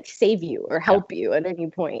in and like save you or help you at any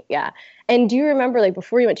point. Yeah. And do you remember, like,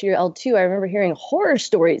 before you went to your L2, I remember hearing horror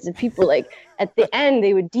stories of people, like, at the end,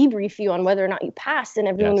 they would debrief you on whether or not you passed, and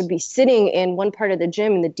everyone would be sitting in one part of the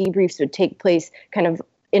gym, and the debriefs would take place kind of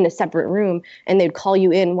in a separate room, and they'd call you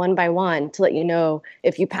in one by one to let you know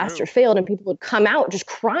if you passed or failed, and people would come out just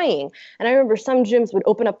crying. And I remember some gyms would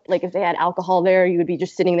open up, like, if they had alcohol there, you would be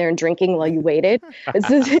just sitting there and drinking while you waited.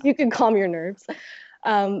 So you could calm your nerves.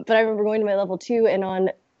 But I remember going to my level 2, and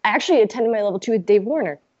I actually attended my level 2 with Dave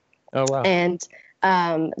Warner. Oh, wow. And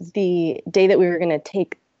the day that we were going to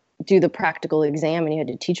do the practical exam and you had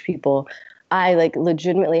to teach people, I like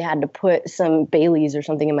legitimately had to put some Baileys or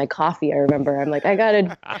something in my coffee. I remember I'm like, I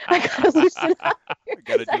gotta loosen up. I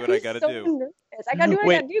gotta do what I gotta do. Nervous. I gotta do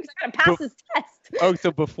what I gotta do because I gotta pass this test. Oh,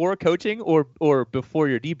 so before coaching or before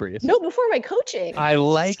your debrief? No, before my coaching. I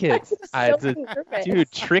like it.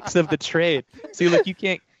 Dude, tricks of the trade. See, look,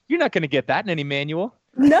 you're not gonna get that in any manual.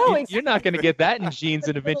 No, you're not going to get that in jeans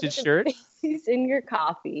and a vintage shirt. In your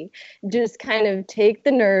coffee, just kind of take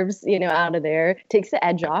the nerves, out of there, takes the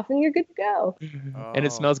edge off, and you're good to go. Oh. And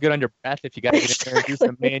it smells good on your breath if you got to get in there and do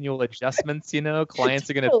some manual adjustments. Clients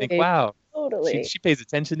are going to think, "Wow, totally. She pays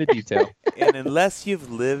attention to detail." And unless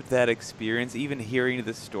you've lived that experience, even hearing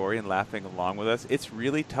the story and laughing along with us, it's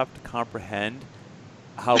really tough to comprehend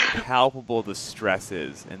how palpable the stress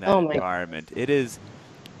is in that environment. It is.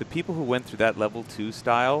 The people who went through that level 2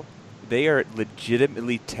 style, they are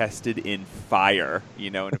legitimately tested in fire,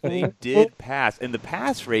 and if they did pass, and the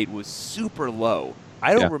pass rate was super low.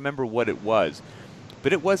 I don't Yeah. remember what it was,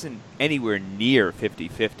 but it wasn't anywhere near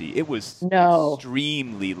 50-50. It was No.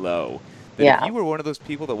 extremely low. That if Yeah. you were one of those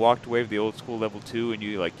people that walked away with the old school level 2 and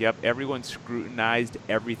you're like, yep, everyone scrutinized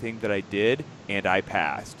everything that I did and I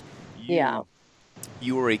passed. Yeah.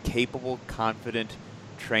 You were a capable, confident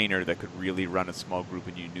trainer that could really run a small group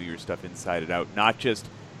and you knew your stuff inside and out. Not just,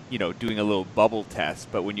 doing a little bubble test,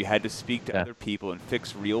 but when you had to speak to other people and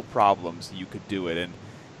fix real problems, you could do it. And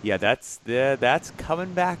yeah, that's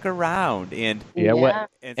coming back around. And Yeah. What?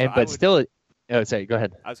 and so But still, oh, sorry. Go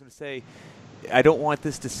ahead. I was going to say, I don't want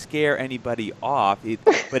this to scare anybody off,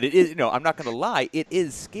 but it is. I'm not going to lie. It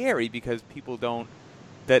is scary because people don't.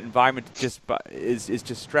 That environment is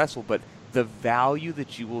just stressful. But the value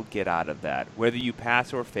that you will get out of that, whether you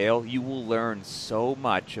pass or fail, you will learn so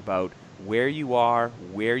much about where you are,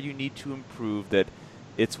 where you need to improve. That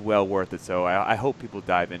it's well worth it. So I hope people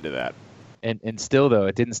dive into that. And still though,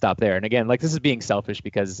 it didn't stop there. And again, like this is being selfish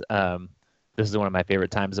because this is one of my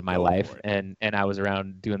favorite times of my life, and I was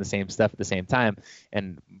around doing the same stuff at the same time.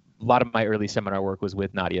 And a lot of my early seminar work was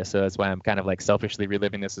with Nadia, so that's why I'm kind of like selfishly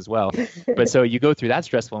reliving this as well. But so you go through that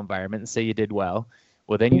stressful environment and say you did well.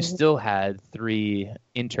 Well, then you still had 3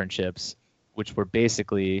 internships, which were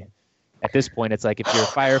basically, at this point, it's like if you're a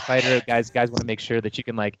firefighter, guys want to make sure that you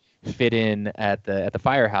can like fit in at the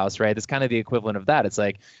firehouse, right? It's kind of the equivalent of that. It's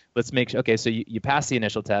like, let's make sure, okay, so you pass the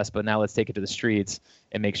initial test, but now let's take it to the streets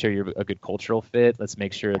and make sure you're a good cultural fit. Let's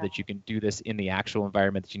make sure that you can do this in the actual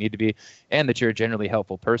environment that you need to be, and that you're a generally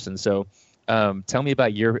helpful person. So tell me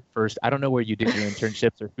about your first, I don't know where you did your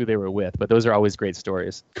internships or who they were with, but those are always great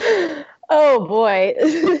stories. Oh boy.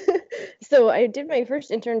 So I did my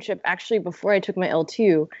first internship actually before I took my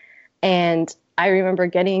L2. And I remember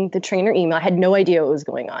getting the trainer email. I had no idea what was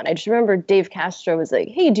going on. I just remember Dave Castro was like,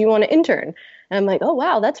 hey, do you want to intern? And I'm like, oh,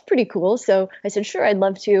 wow, that's pretty cool. So I said, sure, I'd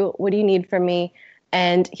love to. What do you need from me?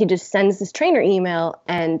 And he just sends this trainer email.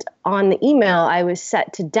 And on the email, I was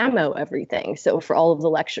set to demo everything. So for all of the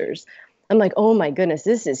lectures, I'm like, oh my goodness,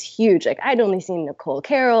 this is huge. Like I'd only seen Nicole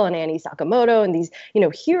Carroll and Annie Sakamoto and these,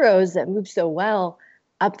 heroes that move so well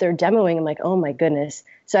up there demoing. I'm like, oh my goodness.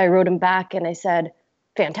 So I wrote him back and I said,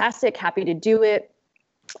 fantastic, happy to do it.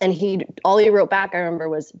 And all he wrote back, I remember,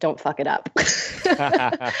 was don't fuck it up.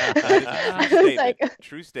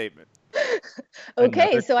 True statement.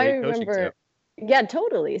 Okay, so I remember, yeah,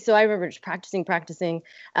 totally. So I remember just practicing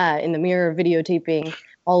in the mirror, videotaping,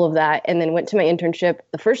 all of that, and then went to my internship.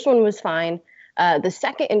 The first one was fine. The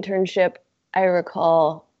second internship, I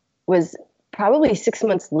recall, was probably 6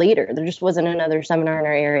 months later. There just wasn't another seminar in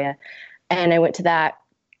our area. And I went to that.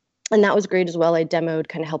 And that was great as well. I demoed,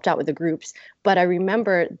 kind of helped out with the groups. But I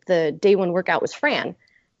remember the day one workout was Fran.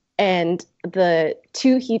 And the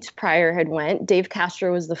 2 heats prior had went. Dave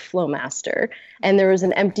Castro was the flow master. And there was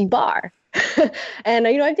an empty bar. And,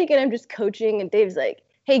 I'm thinking I'm just coaching. And Dave's like,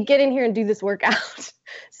 hey, get in here and do this workout.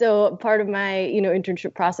 So part of my,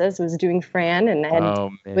 internship process was doing Fran. And I had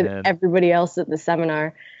with everybody else at the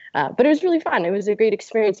seminar. But it was really fun. It was a great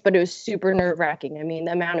experience, but it was super nerve-wracking. I mean,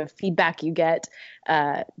 the amount of feedback you get,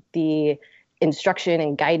 the instruction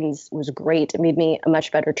and guidance was great. It made me a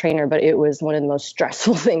much better trainer, but it was one of the most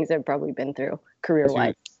stressful things I've probably been through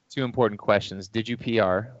career-wise. 2 important questions. Did you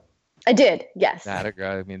PR? I did, yes. I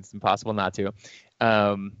mean, it's impossible not to.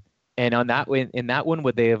 And on that one, in that one,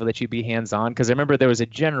 would they have let you be hands-on? Because I remember there was a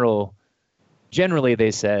generally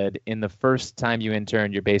they said in the first time you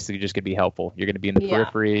intern, you're basically just going to be helpful. You're going to be in the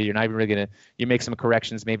periphery. You're not even really going to, you make some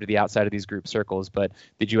corrections maybe to the outside of these group circles, but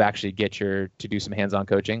did you actually get to do some hands-on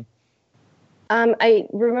coaching? I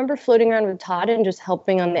remember floating around with Todd and just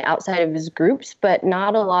helping on the outside of his groups, but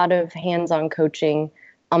not a lot of hands-on coaching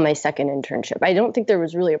on my second internship. I don't think there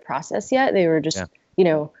was really a process yet. They were just,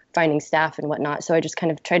 finding staff and whatnot. So I just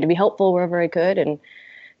kind of tried to be helpful wherever I could and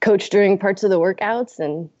coach during parts of the workouts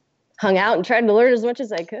and hung out and tried to learn as much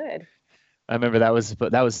as I could. I remember that was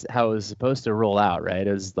how it was supposed to roll out, right?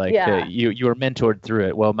 It was like you were mentored through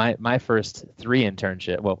it. Well, my first 3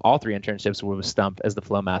 all 3 internships were with Stump as the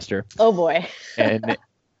flow master. Oh boy. And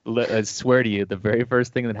I swear to you, the very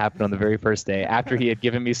first thing that happened on the very first day, after he had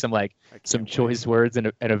given me some choice words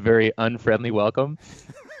and a very unfriendly welcome,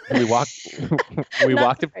 we walked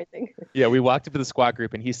up to the squat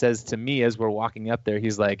group, and he says to me as we're walking up there,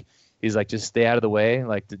 he's like, just stay out of the way,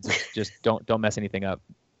 just don't mess anything up.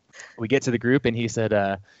 We get to the group, and he said,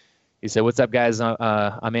 what's up, guys?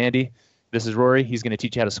 I'm Andy. This is Rory. He's going to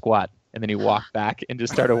teach you how to squat. And then he walked back and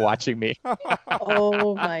just started watching me.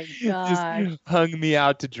 Oh my god! Just hung me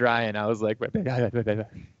out to dry, and I was like,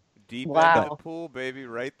 deep end of the pool, baby,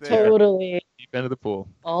 right there. Totally. Deep end of the pool.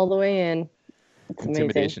 All the way in. It's amazing.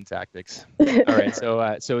 Intimidation tactics. All right,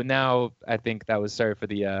 so now I think that was sorry for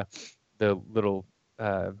the little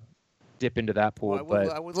dip into that pool,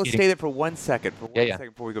 Let's stay there for 1 second. For one Yeah.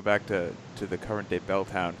 second before we go back to the current day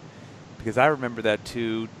Belltown, because I remember that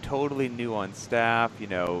too. Totally new on staff,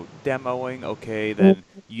 demoing. Okay, then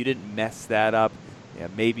you didn't mess that up. Yeah,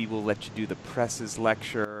 maybe we'll let you do the presses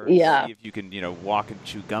lecture. Yeah. See if you can, walk and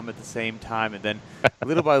chew gum at the same time, and then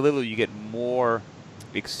little by little you get more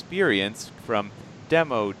experience from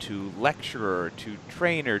demo to lecturer to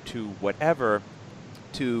trainer to whatever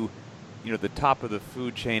to the top of the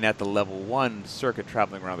food chain at the level 1 circuit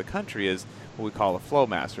traveling around the country is what we call a flow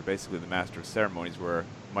master, basically the master of ceremonies, where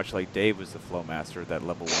much like Dave was the flow master at that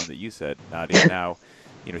level 1 that you said, Nadia, now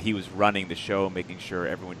he was running the show, making sure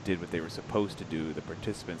everyone did what they were supposed to do, the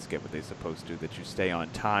participants get what they're supposed to, that you stay on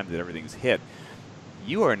time, that everything's hit.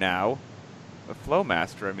 You are now a flow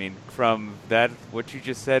master. I mean, from that, what you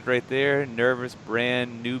just said right there, nervous,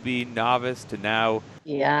 brand, newbie, novice, to now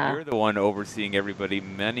you're the one overseeing everybody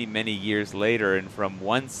many, many years later. And from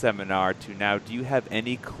one seminar to now, do you have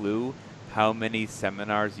any clue how many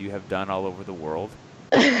seminars you have done all over the world?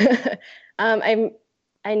 I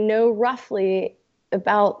know roughly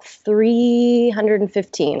about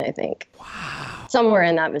 315, I think. Wow. Somewhere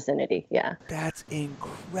in that vicinity, yeah. That's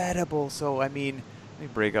incredible. So, I mean, let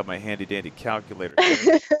me break out my handy-dandy calculator.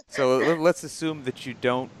 So let's assume that you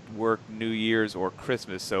don't work New Year's or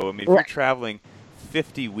Christmas. So, I mean, if you're traveling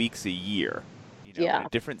 50 weeks a year, in a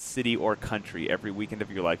different city or country every weekend of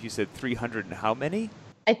your life, you said 300 and how many?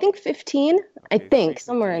 I think 15. Okay, I think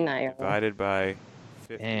somewhere in that area. Divided by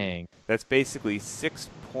 50. Dang. That's basically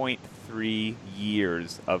 6.3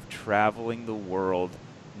 years of traveling the world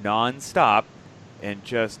nonstop and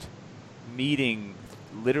just meeting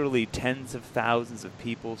literally tens of thousands of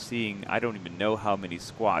people, seeing I don't even know how many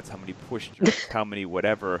squats, how many push-ups, how many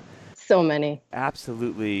whatever. So many.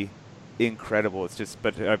 Absolutely incredible. It's just,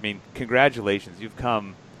 but I mean, congratulations. You've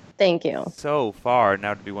come Thank you. So far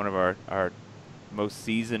now to be one of our most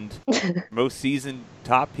seasoned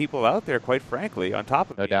top people out there, quite frankly, on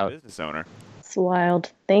top of being a business owner. It's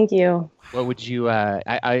wild. Thank you. What would you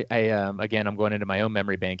again, I'm going into my own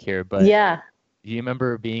memory bank here, but do you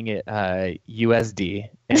remember being at USD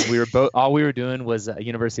and we were all we were doing was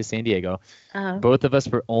University of San Diego. Both of us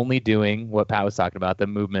were only doing what Pat was talking about, the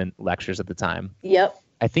movement lectures at the time. Yep.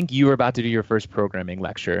 I think you were about to do your first programming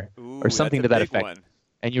lecture or something to that effect. One.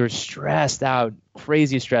 And you were stressed out,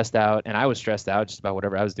 crazy stressed out, and I was stressed out just about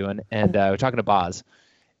whatever I was doing. And we're talking to Boz,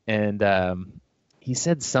 and he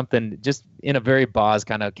said something just in a very Boz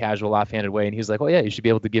kind of casual, offhanded way, and he was like, "Oh yeah, you should be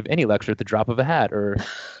able to give any lecture at the drop of a hat," or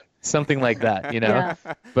something like that, Yeah.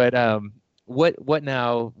 But what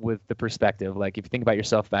now with the perspective? Like if you think about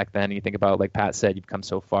yourself back then, and you think about, like Pat said, you've come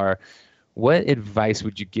so far. What advice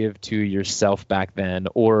would you give to yourself back then,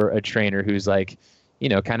 or a trainer who's like,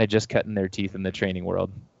 kind of just cutting their teeth in the training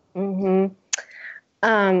world?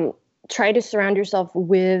 Try to surround yourself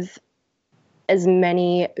with as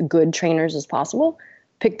many good trainers as possible.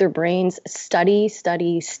 Pick their brains, study,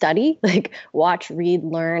 like watch, read,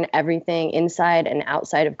 learn everything inside and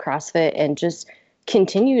outside of CrossFit, and just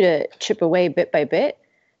continue to chip away bit by bit,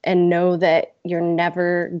 and know that you're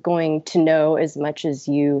never going to know as much as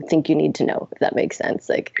you think you need to know, if that makes sense.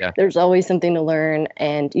 Like there's always something to learn,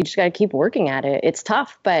 and you just got to keep working at it. It's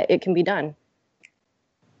tough, but it can be done.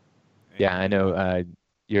 Yeah, I know.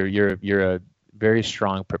 You're a very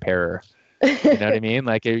strong preparer. You know what I mean?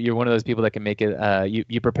 Like you're one of those people that can make it.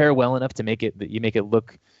 You prepare well enough to make it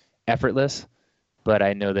look effortless, but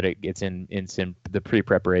I know that it's in the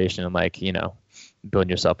pre-preparation and building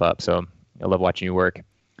yourself up. So I love watching you work.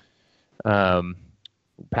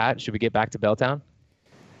 Pat, should we get back to Belltown?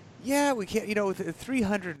 Yeah, we can't. With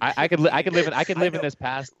 300. I could live in this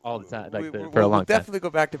past all the time, for a long time. We'll definitely go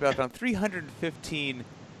back to Belltown. 315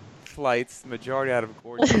 flights, the majority out of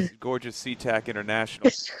gorgeous SeaTac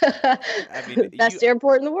International. I mean, best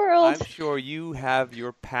airport in the world. I'm sure you have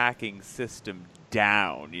your packing system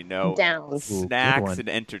down. Down. Snacks and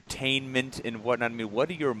entertainment and whatnot. I mean, what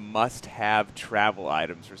are your must-have travel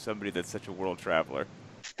items for somebody that's such a world traveler?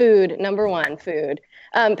 Food, number one, food.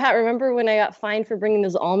 Pat, remember when I got fined for bringing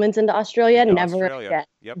those almonds into Australia? Never again.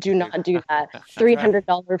 Yep. Do not do that.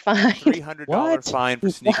 $300 fine. $300 fine for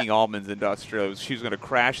sneaking almonds into Australia. She was going to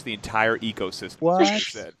crash the entire ecosystem. What?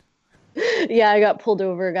 She said. Yeah, I got pulled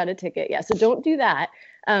over, got a ticket. Yeah, so don't do that.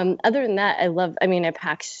 Other than that, I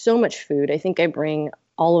pack so much food. I think I bring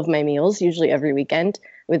all of my meals, usually every weekend,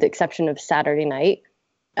 with the exception of Saturday night.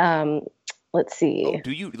 Let's see. Oh,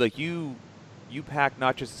 do you pack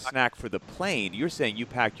not just a snack for the plane, you're saying you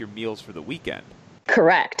pack your meals for the weekend.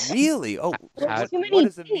 Correct. Really? Oh, so There's too many what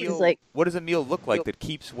does a things, meal like- what does a meal look like that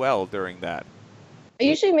keeps well during that? I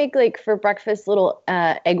usually make like for breakfast little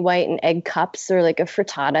egg white and egg cups or like a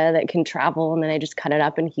frittata that can travel, and then I just cut it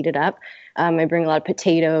up and heat it up. I bring a lot of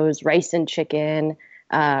potatoes, rice and chicken,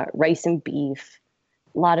 rice and beef,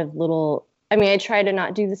 a lot of little. I mean, I try to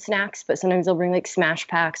not do the snacks, but sometimes I'll bring like smash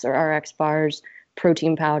packs or RX bars,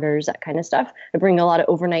 protein powders, that kind of stuff. I bring a lot of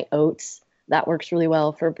overnight oats. That works really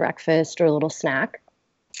well for breakfast or a little snack.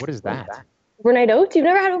 What is that? Overnight oats? You've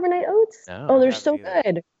never had overnight oats? No, Oh, I they're haven't so either.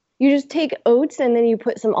 good. You just take oats and then you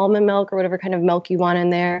put some almond milk or whatever kind of milk you want in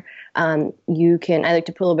there. I like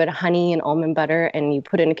to put a little bit of honey and almond butter, and you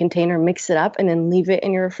put it in a container, mix it up, and then leave it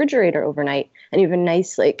in your refrigerator overnight. And you have a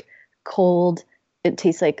nice, like, cold, it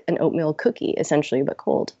tastes like an oatmeal cookie, essentially, but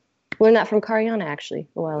cold. Learned that from Cariana, actually,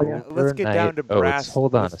 a while ago. Let's get down to brass.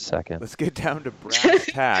 Hold on a let's- second. Let's get down to brass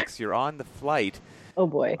tacks. You're on the flight. Oh,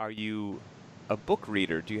 boy. Are you a book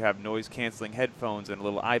reader? Do you have noise canceling headphones and a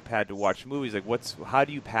little iPad to watch movies? Like, how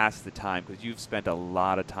do you pass the time? Because you've spent a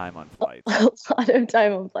lot of time on flights. A lot of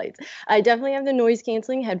time on flights. I definitely have the noise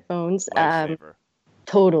canceling headphones. Lifesaver.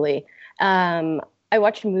 Totally. I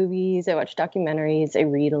watch movies, I watch documentaries, I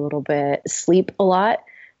read a little bit, sleep a lot.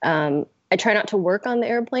 I try not to work on the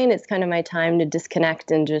airplane. It's kind of my time to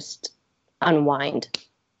disconnect and just unwind.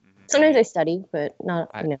 Mhm. Sometimes I study, but not,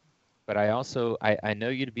 But I also I know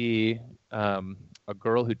you to be a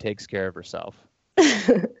girl who takes care of herself.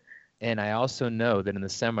 And I also know that in the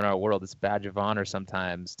seminar world, it's badge of honor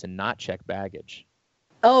sometimes to not check baggage.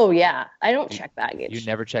 Oh, yeah. I don't check baggage. You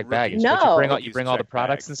never check Rookies- baggage. No. But you Rookies bring all the check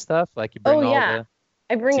products bags. and stuff. Like you bring Oh, all yeah. the.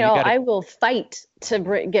 I bring So it you all. gotta- I will fight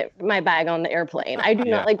to get my bag on the airplane. I do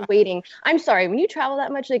Yeah. not like waiting. I'm sorry. When you travel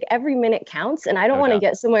that much, like every minute counts, and I don't No want to doubt.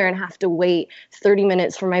 get somewhere and have to wait 30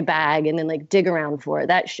 minutes for my bag and then like dig around for it.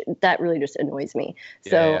 That really just annoys me.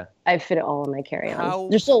 So Yeah. I fit it all in my carry-on. How-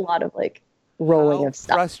 There's still a lot of like rolling How of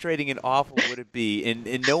stuff. frustrating and awful would it be?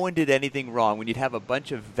 And no one did anything wrong when you'd have a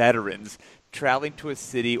bunch of veterans traveling to a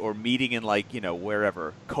city or meeting in, like,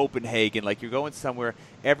 wherever, Copenhagen, like you're going somewhere,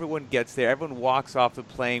 everyone gets there, everyone walks off the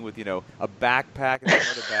plane with, a backpack and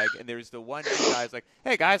some other bag, and there's the one guy who's like,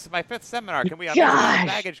 hey guys, it's my 5th seminar, can we have a Gosh.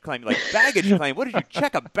 baggage claim? You're like, baggage claim? What did you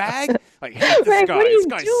check, a bag? Like, hate this Like, guy, what are this you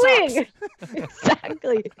guy doing? sucks.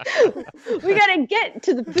 Exactly. We gotta get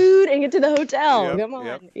to the food and get to the hotel. Yep, Come on.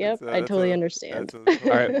 yep. Yep. That's I totally understand. All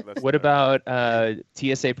right. What about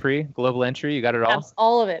TSA pre global entry? You got it all?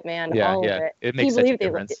 All of it, man. Yeah, all yeah. of it. It Can makes you such a believe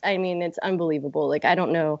difference. I mean, it's unbelievable. Like, I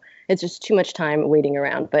don't know. It's just too much time waiting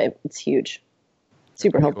around, but it's huge.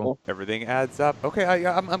 Super Cool. helpful. Everything adds up. Okay,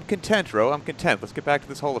 I'm content, Ro. I'm content. Let's get back to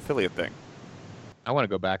this whole affiliate thing. I want to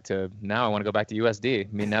go back to USD. I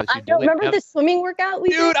mean, now that I you don't do it, remember the swimming workout we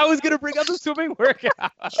dude, did. I was gonna bring up the swimming workout.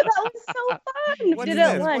 That was so fun. What's Did this?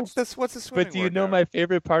 it at lunch. What's the swimming But do you know workout? my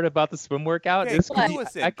favorite part about the swim workout? Okay, Is clue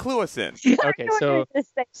us in. Clue us in. Okay, I know so what you're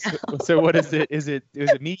gonna say now. so what is it? Is it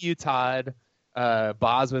me, you, Todd?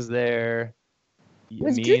 Boz was there.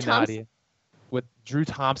 Was me, Drew Nadia. Thompson? With Drew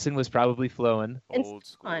Thompson was probably flowing, And Old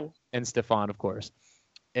school. fun. and Stefan, of course.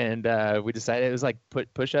 And we decided it was like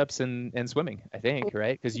push-ups and swimming, I think,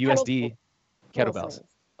 right? Because USD kettlebells. swings.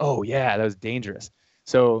 Oh yeah, that was dangerous.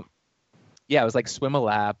 So yeah, it was like swim a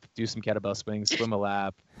lap, do some kettlebell swings, swim a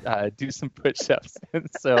lap, do some push-ups. And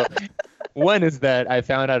so one is that I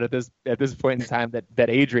found out at this point in time that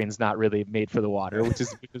Adrian's not really made for the water, which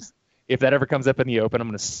is if that ever comes up in the open, I'm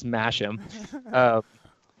gonna smash him.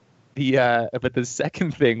 But the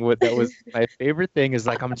second thing that was my favorite thing is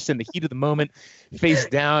like I'm just in the heat of the moment, face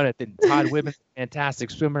down at the Todd Whitman, fantastic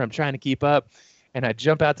swimmer. I'm trying to keep up, and I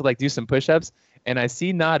jump out to like do some push-ups, and I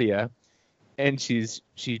see Nadia, and she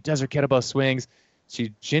does her kettlebell swings.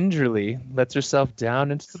 She gingerly lets herself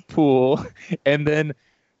down into the pool, and then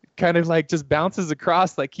kind of like just bounces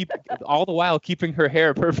across, like all the while keeping her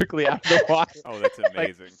hair perfectly out of the water. Oh, that's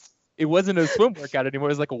amazing. It wasn't a swim workout anymore.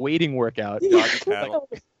 It was like a wading workout. Doggy paddle.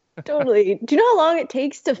 Totally. Do you know how long it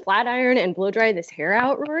takes to flat iron and blow dry this hair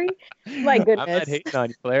out, Rory? My goodness. I'm not hating on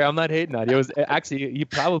you, Claire. I'm not hating on you. It was actually, you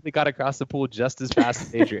probably got across the pool just as fast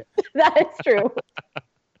as Adrian. That is true.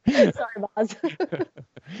 Sorry, Boz.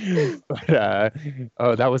 But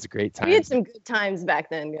oh, that was a great time. We had some good times back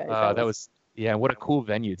then, guys. That was what a cool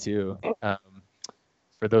venue too.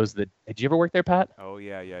 For those that did you ever work there, Pat? Oh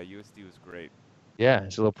yeah. USD was great. Yeah,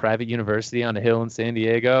 it's a little private university on a hill in San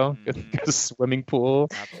Diego. Mhm. Got a swimming pool.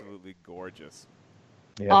 Absolutely gorgeous.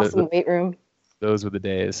 Yeah, awesome weight room. those were the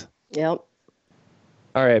days. Yep.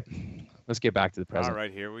 All right, let's get back to the present. All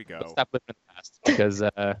right, here we go. Let's stop living in the past because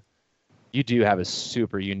you do have a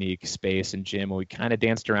super unique space and gym, and we kind of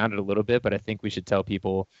danced around it a little bit, but I think we should tell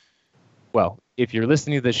people well, if you're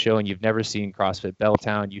listening to this show and you've never seen CrossFit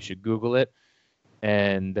Belltown, you should Google it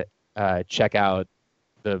and check out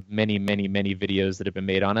the many, many, many videos that have been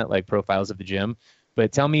made on it, like profiles of the gym.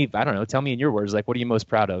 But tell me, I don't know, tell me in your words, like, what are you most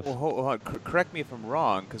proud of? Well, hold on. Correct me if I'm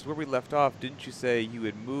wrong, because where we left off, didn't you say you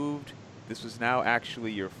had moved? This was now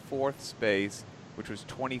actually your fourth space, which was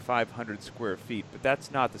 2,500 square feet. But that's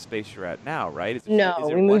not the space you're at now, right? No,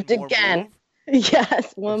 there we one moved more again. move?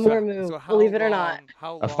 Yes, one more move. So Believe it or not.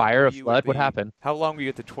 How A long fire, were a you flood, at what happened? How long were you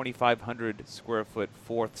at the 2,500 square foot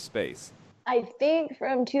fourth space? I think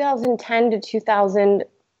from 2010 to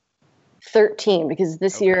 2013, because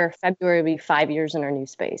this Okay. year, February, will be 5 years in our new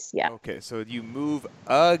space. Yeah. Okay, so you move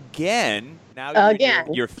again. Now you're Again.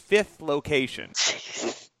 in your fifth location.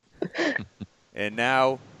 And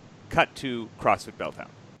now, cut to CrossFit Belltown.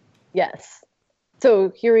 Yes.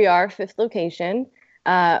 So here we are, fifth location.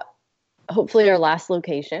 Hopefully our last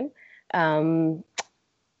location. Coming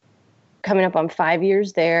up on 5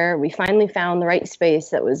 years there. We finally found the right space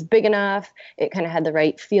that was big enough. It kind of had the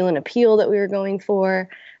right feel and appeal that we were going for.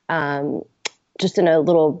 Just in a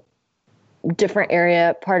little different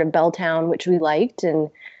area, part of Belltown, which we liked.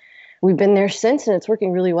 And we've been there since, and it's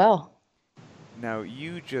working really well. Now,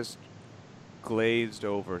 you just glazed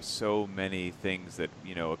over so many things that,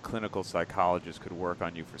 a clinical psychologist could work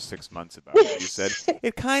on you for 6 months about. You said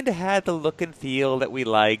it kind of had the look and feel that we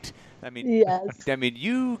liked. Yes.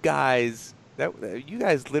 You guys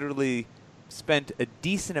literally spent a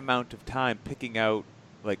decent amount of time picking out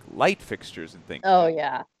like light fixtures and things. Oh,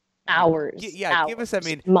 yeah. Hours. Yeah, give us,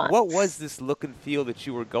 months. what was this look and feel that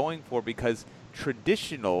you were going for? Because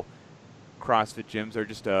traditional CrossFit gyms are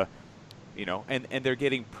just and they're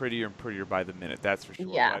getting prettier and prettier by the minute, that's for sure.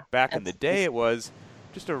 Yeah, But back in the day, it was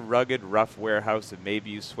just a rugged, rough warehouse, and maybe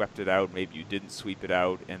you swept it out, maybe you didn't sweep it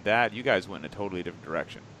out, and that you guys went in a totally different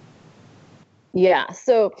direction. Yeah.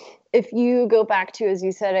 So if you go back to, as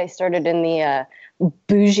you said, I started in the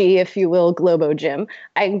bougie, if you will, Globo gym.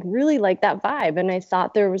 I really liked that vibe. And I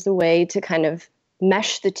thought there was a way to kind of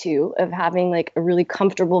mesh the two of having like a really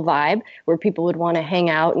comfortable vibe where people would want to hang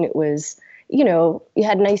out. And it was, you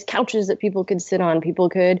had nice couches that people could sit on. People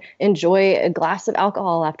could enjoy a glass of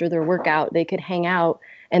alcohol after their workout. They could hang out.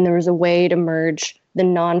 And there was a way to merge the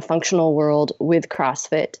non-functional world with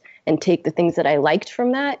CrossFit and take the things that I liked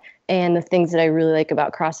from that and the things that I really like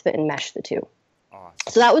about CrossFit and mesh the two. Awesome.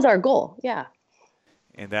 So that was our goal. Yeah.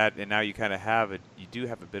 And now you kind of have you do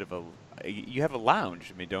have a bit of you have a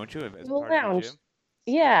lounge, don't you? As A part lounge. of your gym?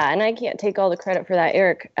 Yeah, and I can't take all the credit for that.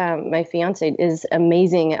 Eric, my fiance, is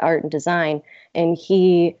amazing at art and design, and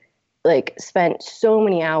he spent so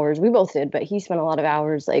many hours. We both did, but he spent a lot of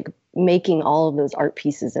hours making all of those art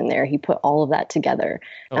pieces in there. He put all of that together.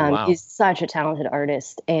 Oh, wow. He's such a talented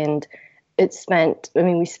artist, and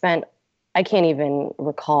we spent. I can't even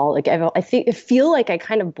recall. I feel like I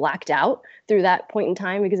kind of blacked out through that point in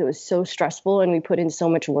time because it was so stressful and we put in so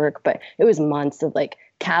much work. But it was months of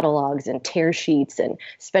catalogs and tear sheets and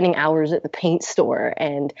spending hours at the paint store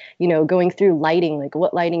and going through lighting,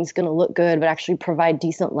 what lighting's going to look good but actually provide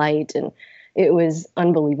decent light. And it was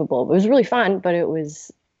unbelievable. It was really fun, but it was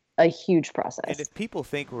a huge process. And if people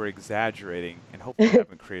think we're exaggerating, and hopefully I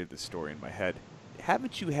haven't created this story in my head,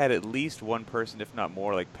 haven't you had at least one person, if not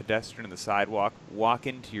more, pedestrian on the sidewalk, walk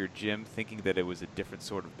into your gym thinking that it was a different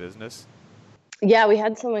sort of business? Yeah, we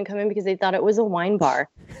had someone come in because they thought it was a wine bar.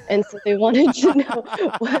 And so they wanted to know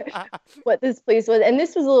what this place was. And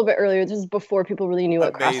this was a little bit earlier. This was before people really knew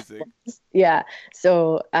what CrossFit was. Yeah.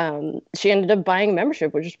 So she ended up buying a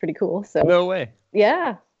membership, which is pretty cool. So No way.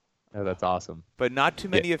 Yeah. Oh, that's awesome. But not too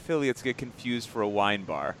many affiliates get confused for a wine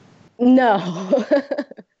bar. No.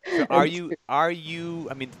 So are you,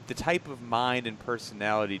 the type of mind and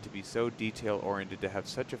personality to be so detail-oriented, to have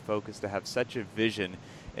such a focus, to have such a vision,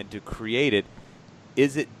 and to create it,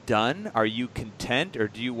 is it done? Are you content, or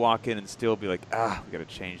do you walk in and still be like, we got to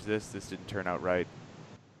change this. This didn't turn out right?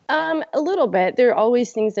 A little bit. There are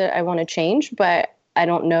always things that I want to change, but I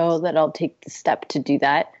don't know that I'll take the step to do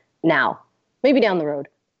that now. Maybe down the road.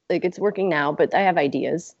 It's working now, but I have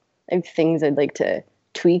ideas. I have things I'd like to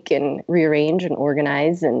tweak and rearrange and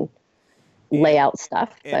organize and lay out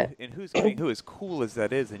stuff. And who as cool as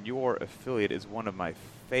that is, and your affiliate is one of my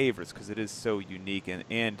favorites because it is so unique,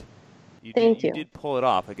 and you did pull it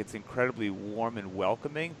off. It's incredibly warm and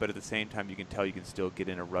welcoming, but at the same time you can tell you can still get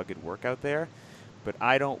in a rugged workout there. But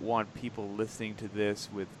I don't want people listening to this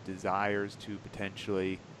with desires to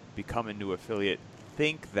potentially become a new affiliate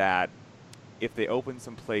think that if they open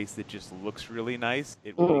some place that just looks really nice,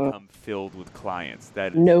 it will become filled with clients.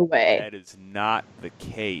 That is, no way. That is not the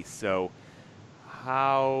case. So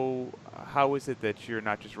how is it that you're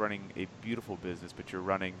not just running a beautiful business, but you're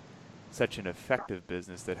running such an effective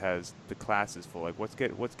business that has the classes full? Like what's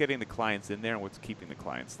getting the clients in there and what's keeping the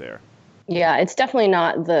clients there? Yeah, it's definitely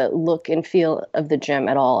not the look and feel of the gym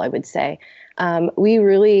at all, I would say. We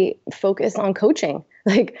really focus on coaching,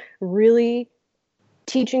 like really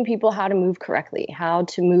teaching people how to move correctly, how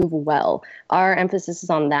to move well. Our emphasis is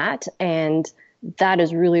on that. And that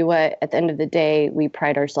is really what, at the end of the day, we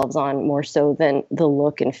pride ourselves on more so than the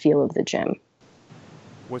look and feel of the gym.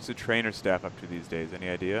 What's the trainer staff up to these days? Any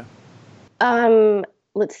idea?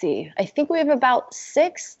 Let's see. I think we have about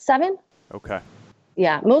 6, 7. Okay.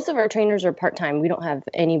 Yeah, most of our trainers are part-time. We don't have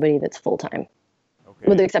anybody that's full-time, Okay.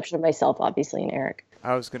 with the exception of myself, obviously, and Eric.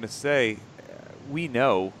 I was going to say, we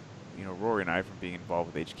know, Rory and I from being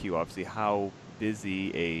involved with HQ, obviously, how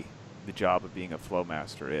busy the job of being a flow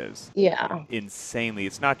master is. Yeah. Insanely.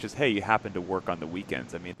 It's not just, hey, you happen to work on the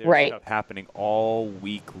weekends. I mean, there's Right. stuff happening all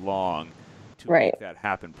week long to Right. make that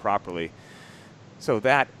happen properly. So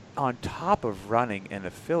that, on top of running an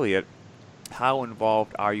affiliate, how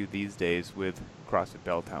involved are you these days with CrossFit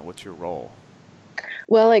Belltown? What's your role?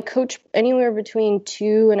 Well, I coach anywhere between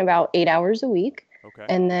 2 and about 8 hours a week. Okay.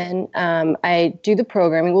 And then I do the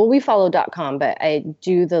programming. Well, we follow .com, but I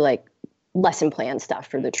do the lesson plan stuff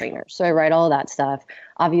for the trainers. So I write all that stuff.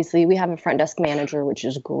 Obviously, we have a front desk manager, which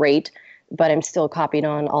is great, but I'm still copied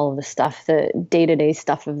on all of the stuff, the day-to-day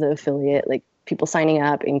stuff of the affiliate, like people signing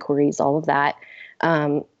up, inquiries, all of that.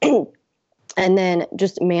 And then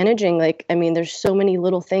just managing, there's so many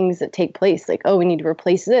little things that take place. Like, oh, we need to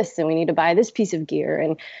replace this and we need to buy this piece of gear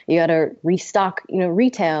and you got to restock,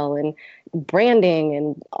 retail and branding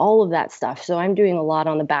and all of that stuff. So I'm doing a lot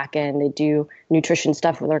on the back end. I do nutrition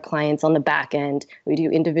stuff with our clients on the back end. We do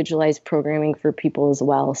individualized programming for people as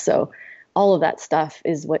well. So all of that stuff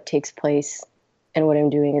is what takes place and what I'm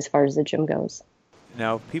doing as far as the gym goes.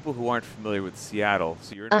 Now, people who aren't familiar with Seattle,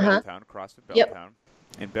 so you're in Belltown, CrossFit Belltown. Yep.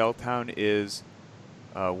 And Belltown is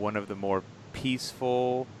one of the more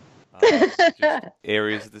peaceful just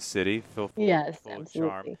areas of the city, full Yes, of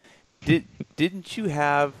charm. absolutely. Didn't you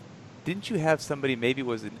have somebody? Maybe it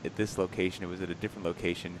was at this location. It was at a different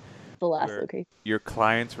location. The last where location. Your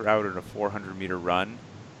clients were out on a 400-meter run,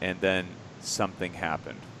 and then something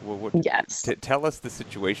happened. Yes. Tell us the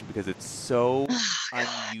situation, because it's so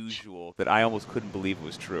unusual that I almost couldn't believe it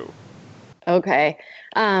was true. Okay.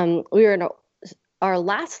 We were in our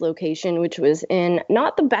last location, which was in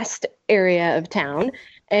not the best area of town,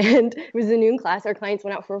 and it was a noon class. Our clients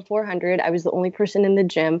went out for a 400. I was the only person in the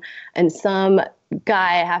gym, and some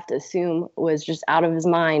guy, I have to assume, was just out of his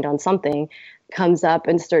mind on something, comes up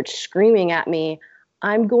and starts screaming at me,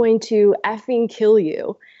 "I'm going to effing kill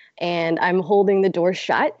you." And I'm holding the door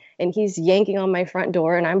shut, and he's yanking on my front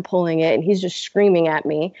door, and I'm pulling it, and he's just screaming at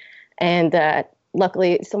me. And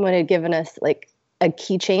luckily, someone had given us a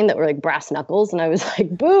keychain that were like brass knuckles, and I was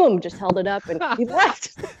like, boom, just held it up, and he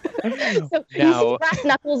left. So you see brass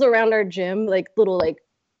knuckles around our gym, like little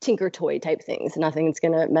tinker toy type things. Nothing's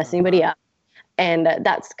gonna mess anybody up. And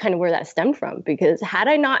that's kind of where that stemmed from, because had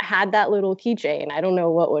I not had that little keychain, I don't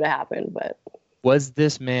know what would have happened. But was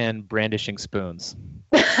this man brandishing spoons?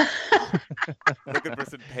 Looking for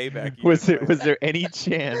some payback. Was there any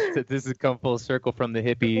chance that this has come full circle from the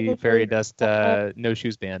hippie fairy dust no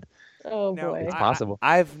shoes band? Oh boy, it's possible.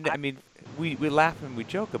 We laugh and we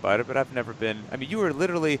joke about it, but I've never been. I mean, you were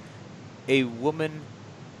literally a woman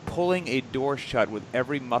pulling a door shut with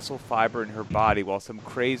every muscle fiber in her body while some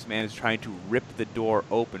crazed man is trying to rip the door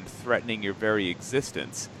open, threatening your very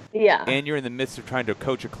existence. Yeah. And you're in the midst of trying to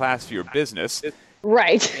coach a class for your business.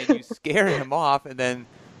 Right. And you scare him off, and then,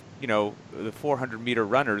 the 400-meter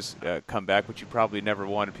runners come back, which you probably never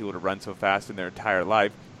wanted people to run so fast in their entire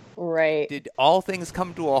life. Right. Did all things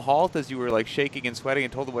come to a halt as you were shaking and sweating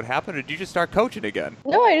and told them what happened, or did you just start coaching again?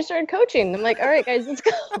 No, I just started coaching. I'm like, all right, guys, let's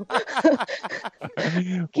go.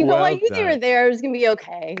 You know, while you two are there, it's gonna be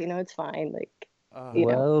okay. It's fine.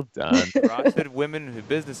 Well done. CrossFit women,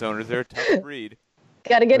 business owners, they're a tough breed.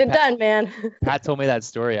 Got to get it done, man. Pat told me that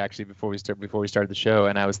story actually before we started the show,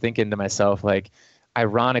 and I was thinking to myself,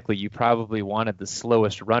 ironically, you probably wanted the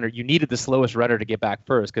slowest runner. You needed the slowest runner to get back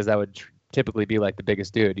first, because that would typically be the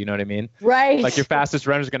biggest dude. You know what I mean? Right. Your fastest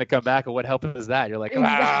runner is going to come back, and what help is that? You're like,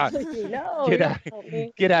 exactly. No,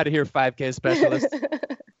 get out of here, 5K specialist.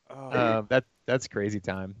 That's crazy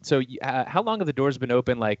time. So how long have the doors been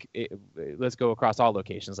open? Let's go across all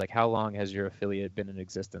locations. How long has your affiliate been in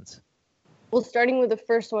existence? Well, starting with the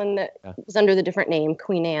first one that was under the different name,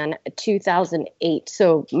 Queen Anne, 2008.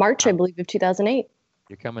 So March, I believe, of 2008.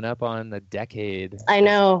 You're coming up on a decade. I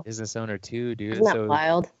know. Business owner too, dude. Isn't that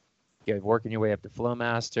wild? You're working your way up to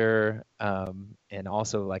Flowmaster, and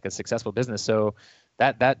also a successful business. So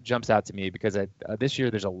that jumps out to me because this year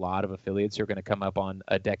there's a lot of affiliates who are going to come up on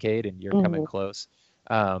a decade, and you're coming close.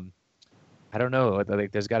 I don't know.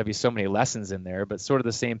 Like, there's got to be so many lessons in there, but sort of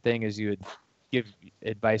the same thing as you would give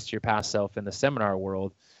advice to your past self in the seminar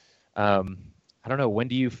world. I don't know. When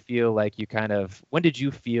do you feel like when did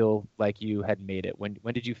you feel like you had made it? When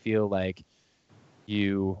did you feel like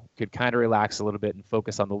you could kind of relax a little bit and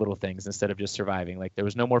focus on the little things instead of just surviving? Like, there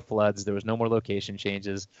was no more floods. There was no more location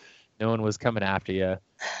changes. No one was coming after you.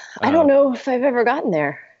 I don't know if I've ever gotten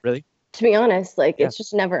there. Really? To be honest, like, it's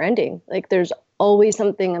just never ending. Like, there's always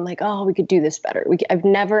something I'm like, oh, we could do this better. I've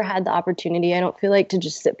never had the opportunity, I don't feel like, to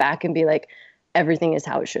just sit back and be like, everything is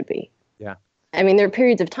how it should be. Yeah. I mean, there are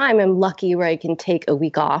periods of time I'm lucky where I can take a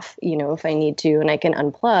week off, if I need to, and I can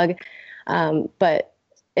unplug. But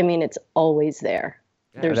I mean, it's always there.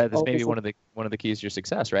 Yeah, that's maybe one of the keys to your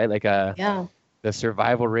success, right? Like, the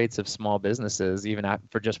survival rates of small businesses, even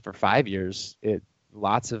for 5 years,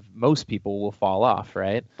 most people will fall off,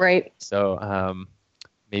 right? Right. So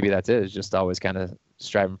maybe that's it. It's just always kind of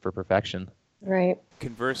striving for perfection. Right.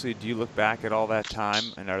 Conversely, do you look back at all that time,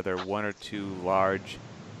 and are there one or two large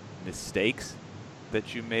mistakes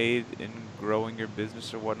that you made in growing your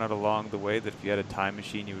business or whatnot along the way, that if you had a time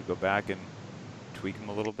machine, you would go back and tweak them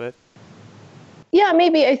a little bit? Yeah,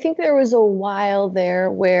 maybe. I think there was a while there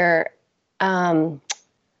where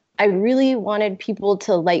I really wanted people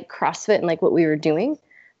to like CrossFit and like what we were doing.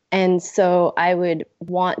 And so I would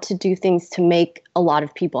want to do things to make a lot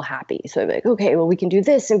of people happy. So I'd be like, okay, well, we can do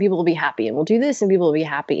this and people will be happy, and we'll do this and people will be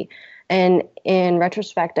happy. And in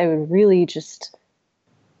retrospect, I would really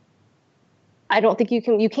I don't think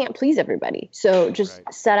you can't please everybody. So just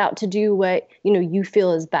set out to do what, you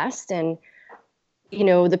feel is best. And,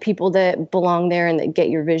 the people that belong there and that get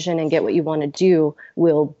your vision and get what you want to do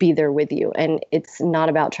will be there with you. And it's not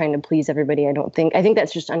about trying to please everybody. I think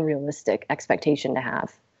that's just unrealistic expectation to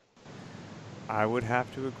have. I would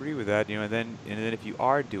have to agree with that, and then if you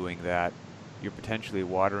are doing that, you're potentially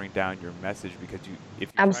watering down your message, because if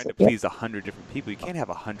you're trying to please 100 different people, you can't have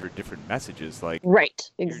 100 different messages. Like, right,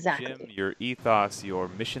 exactly. Your gym, your ethos, your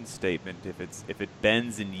mission statement, if it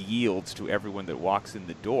bends and yields to everyone that walks in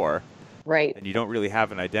the door, right, then you don't really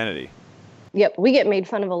have an identity. Yep, we get made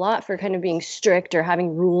fun of a lot for kind of being strict or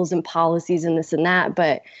having rules and policies and this and that,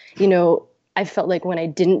 but I felt like when I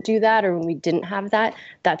didn't do that, or when we didn't have that,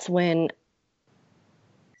 that's when,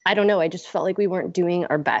 I don't know, I just felt like we weren't doing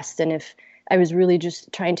our best. And if I was really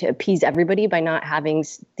just trying to appease everybody by not having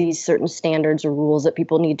these certain standards or rules that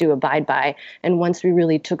people need to abide by. And once we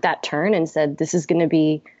really took that turn and said, this is going to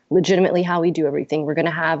be legitimately how we do everything, we're going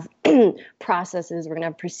to have processes, we're going to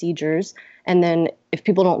have procedures. And then if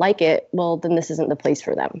people don't like it, well, then this isn't the place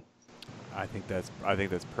for them. I think that's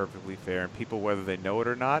perfectly fair. And people, whether they know it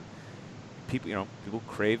or not, people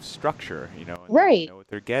crave structure, and right. They know what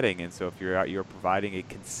they're getting. And so if you're providing a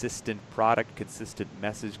consistent product, consistent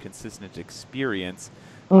message, consistent experience,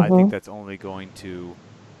 I think that's only going to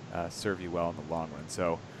serve you well in the long run.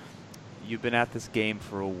 So you've been at this game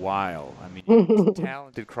for a while. I mean, you're a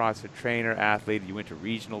talented CrossFit trainer, athlete. You went to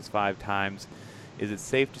regionals 5 times. Is it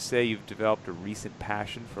safe to say you've developed a recent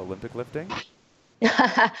passion for Olympic lifting?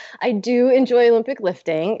 I do enjoy Olympic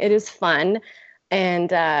lifting. It is fun. And,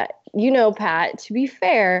 Pat, to be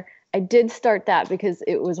fair, I did start that because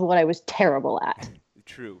it was what I was terrible at.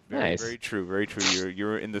 True. Nice. Very true. Very true.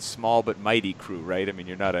 You're in the small but mighty crew, right? I mean,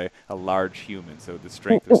 you're not a large human, so the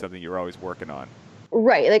strength is something you're always working on.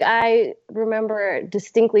 Right. Like, I remember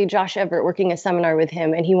distinctly Josh Everett working a seminar with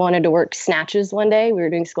him, and he wanted to work snatches one day. We were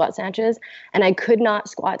doing squat snatches, and I could not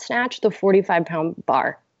squat snatch the 45-pound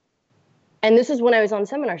bar. And this is when I was on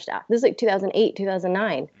seminar staff. This is like 2008,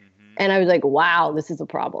 2009. And I was like, wow, this is a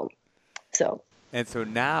problem. So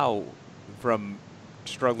now, from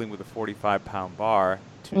struggling with a 45-pound bar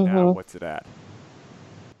to now, what's it at?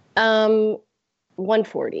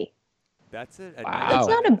 140. That's it. Wow. That's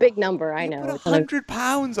not a big number, I know. You put 100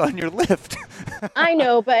 pounds on your lift. I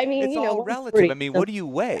know, but I mean, it's all relative. I mean, what do you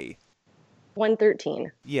weigh?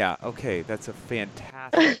 113. Yeah, okay, that's a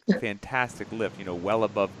fantastic lift, well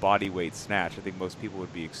above body weight snatch. I think most people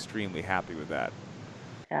would be extremely happy with that.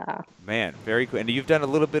 Yeah. Man, very cool. And you've done a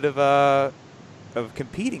little bit of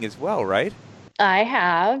competing as well, right? I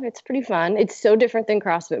have. It's pretty fun. It's so different than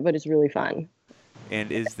CrossFit, but it's really fun. And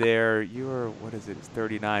is there, it's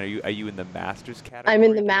 39. Are you in the Masters category? I'm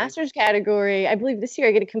in the Masters category. I believe this year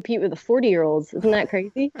I get to compete with the 40-year-olds. Isn't that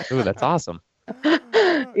crazy? Ooh, that's awesome.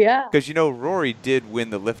 Yeah. Because, Rory did win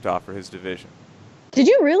the liftoff for his division. Did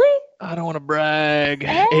you really? I don't want to brag.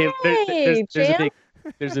 Hey,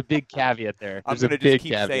 there's a big caveat there. I'm going to just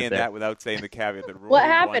keep saying that without saying the caveat. That Rory what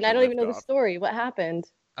happened? I don't even know the liftoff. story. What happened?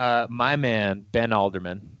 My man, Ben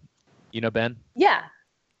Alderman. You know Ben? Yeah.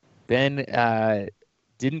 Ben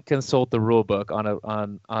didn't consult the rule book on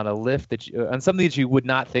a lift on something that you would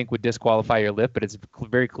not think would disqualify your lift, but it's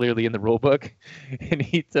very clearly in the rule book. And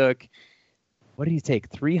he took, what did he take?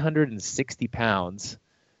 360 pounds,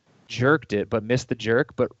 jerked it, but missed the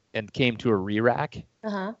jerk, and came to a re-rack,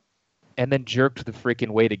 and then jerked the freaking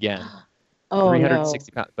weight again. Oh,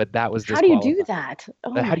 360 pounds, but that was How do you disqualified. do that?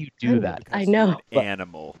 Oh, How do you do that? Because I know. you're an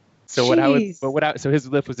animal. So Jeez. so his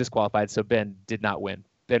lift was disqualified. So Ben did not win.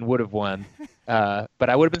 Ben would have won, but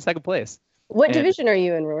I would have been second place. What division are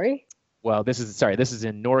you in, Rory? Well, this is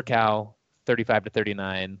in NorCal, 35 to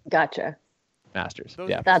 39 Gotcha. Masters.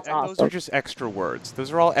 That's awesome. Those are just extra words.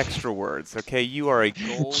 Those are all extra words. Okay, you are a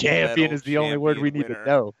gold Champion medal is the only word we need winner. to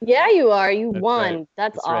know. Yeah, you are. You That's won. right.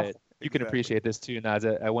 That's awesome. Right. You can appreciate this too,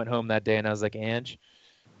 Nadia. I went home that day and I was like, Ange,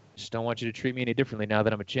 just don't want you to treat me any differently now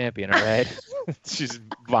that I'm a champion, all right? She's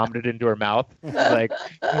vomited into her mouth. Like,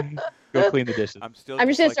 go clean the dishes. I'm just going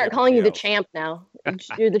to start calling you the champ now.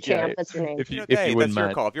 You're the champ. Yeah, That's your name. If you that's wouldn't your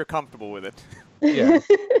mind. call. If you're comfortable with it. Yeah.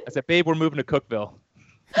 I said, babe, we're moving to Cookville.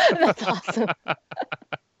 That's awesome.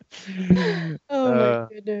 Oh my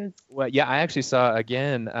goodness. Well, yeah, I actually saw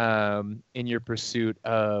again in your pursuit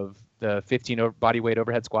of the 15 bodyweight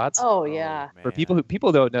overhead squats. Oh yeah. For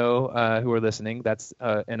people don't know who are listening, that's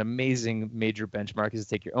an amazing major benchmark is to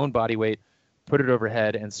take your own body weight, put it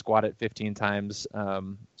overhead, and squat it 15 times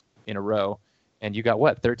in a row. And you got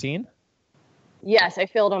what, 13? Yes, I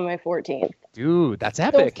failed on my 14th. Dude, that's So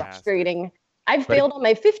epic. frustrating. I've failed on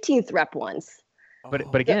my 15th rep once.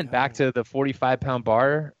 But again, back to the 45-pound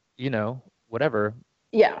bar, whatever.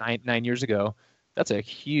 Yeah. 9 years ago, that's a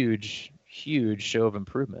huge show of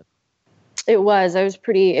improvement. It was. I was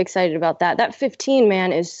pretty excited about that. That 15,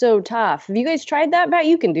 man, is so tough. Have you guys tried that, Matt?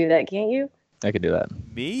 You can do that, can't you? I could do that.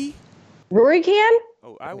 Me? Rory can?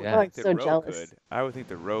 Oh, I would Yeah. think that so Roe jealous. could. I would think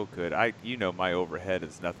that Roe could. My overhead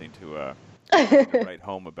is nothing to write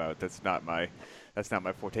home about. That's not my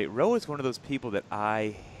forte. Roe is one of those people that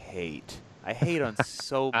I hate. I hate on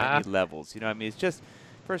so many levels. It's just,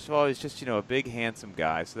 first of all, he's just, a big handsome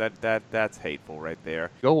guy. So that's hateful right there.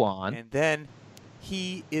 Go on. And then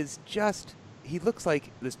he looks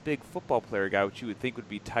like this big football player guy, which you would think would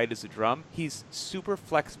be tight as a drum. He's super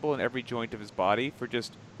flexible in every joint of his body for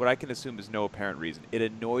just what I can assume is no apparent reason. It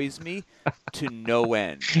annoys me to no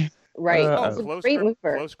end. Right. Oh, He's a great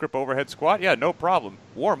mover. close grip overhead squat? Yeah, no problem.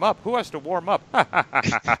 Warm up. Who has to warm up?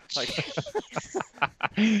 Like,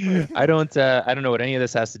 I don't know what any of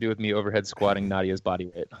this has to do with me overhead squatting Nadia's body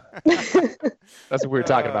weight. That's what we were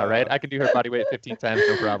talking about, right? I can do her body weight 15 times,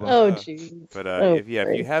 no problem. Oh, jeez. But if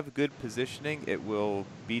great. you have good positioning, it will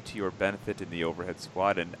be to your benefit in the overhead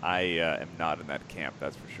squat, and I am not in that camp,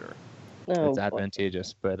 that's for sure. Oh, It's boy.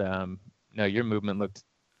 advantageous, but no, your movement looked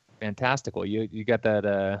fantastical. You got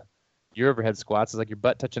that your overhead squats is like your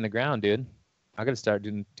butt touching the ground, dude. I gotta start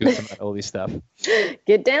doing some of that oldie stuff.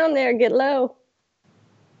 Get down there. Get low.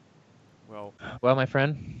 Well, my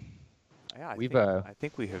friend, Yeah, I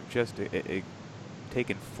think we have just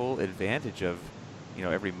taken full advantage of,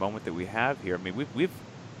 every moment that we have here. I mean, we've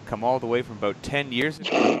come all the way from about 10 years ago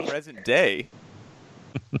to the present day.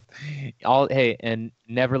 and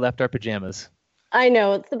never left our pajamas, I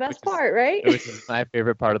know. It's the best part, right? which is my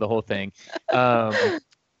favorite part of the whole thing.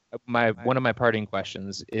 One of my parting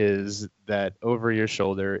questions is that over your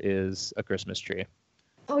shoulder is a Christmas tree.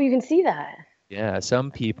 Oh, you can see that. Yeah,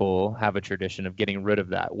 some people have a tradition of getting rid of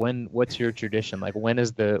that. What's your tradition? Like when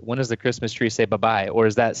does the Christmas tree say bye-bye, or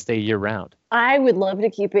does that stay year round? I would love to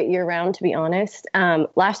keep it year round, to be honest.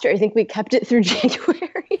 Last year, I think we kept it through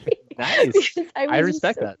January. Nice. Because I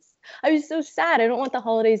respect that. I was so sad. I don't want the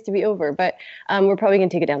holidays to be over, but we're probably going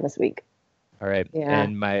to take it down this week. All right. Yeah.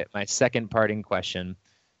 And my second parting question,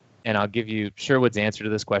 and I'll give you Sherwood's answer to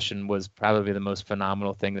this question was probably the most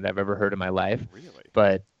phenomenal thing that I've ever heard in my life. Really?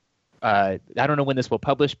 But I don't know when this will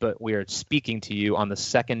publish, but we are speaking to you on the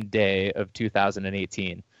second day of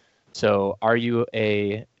 2018. So are you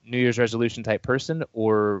a New Year's resolution type person,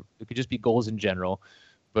 or it could just be goals in general?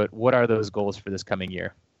 But what are those goals for this coming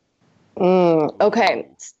year? Okay.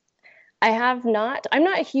 I'm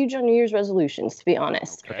not huge on New Year's resolutions, to be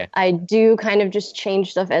honest. Okay. I do kind of just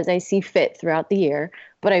change stuff as I see fit throughout the year,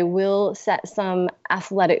 but I will set some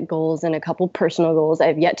athletic goals and a couple personal goals. I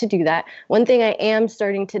have yet to do that. One thing I am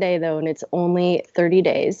starting today, though, and it's only 30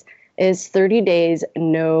 days, is 30 days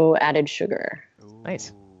no added sugar.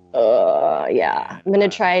 Nice. Yeah. I'm going to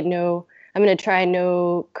try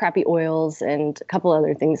no crappy oils and a couple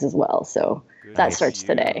other things as well. So that starts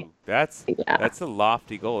today. That's a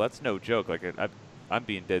lofty goal. That's no joke. Like I'm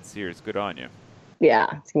being dead serious. Good on you. Yeah,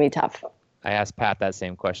 it's going to be tough. I asked Pat that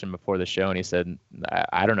same question before the show, and he said,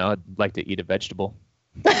 I don't know. I'd like to eat a vegetable.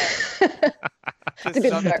 It's a Just good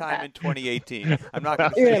start, sometime Pat. in 2018. I'm not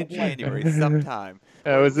going to You're say gonna in blow through. January. Sometime.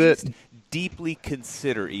 That Or was at it. least deeply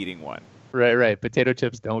consider eating one. Right. Potato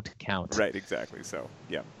chips don't count. Right, exactly. So,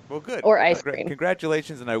 yeah. Well, good. Or ice cream.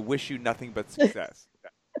 Congratulations, and I wish you nothing but success.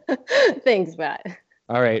 Thanks, Matt.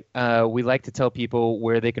 All right. We like to tell people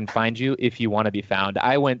where they can find you if you want to be found.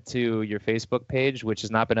 I went to your Facebook page, which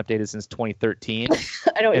has not been updated since 2013.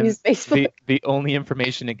 I don't and use Facebook. the only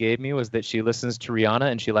information it gave me was that she listens to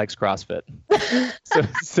Rihanna and she likes CrossFit. so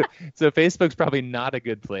Facebook's probably not a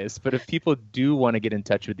good place. But if people do want to get in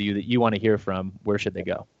touch with you that you want to hear from, where should they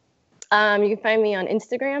go? You can find me on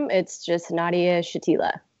Instagram. It's just Nadia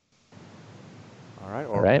Shatila.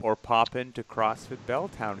 All right. Or pop into CrossFit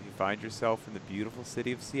Belltown if you find yourself in the beautiful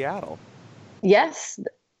city of Seattle. Yes,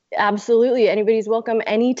 absolutely. Anybody's welcome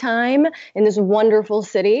anytime in this wonderful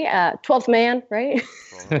city. 12th man, right?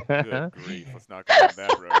 Oh, good grief. Let's not go down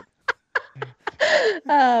that road.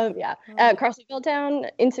 Yeah. CrossFit Belltown,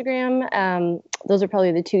 Instagram. Those are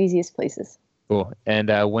probably the two easiest places. Cool. And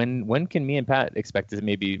when can me and Pat expect to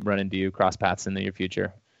maybe run into you, cross paths in the near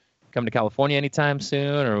future? Come to California anytime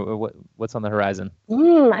soon, or what's on the horizon?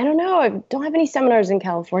 I don't know. I don't have any seminars in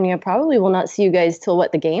California. Probably will not see you guys till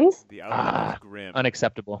the games? The outlook is grim.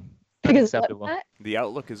 Unacceptable. Because Unacceptable. The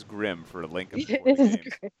outlook is grim for Lincoln. It is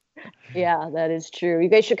grim. Yeah, that is true. You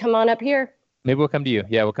guys should come on up here. Maybe we'll come to you.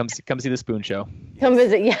 Yeah, we'll come see the Spoon Show. Come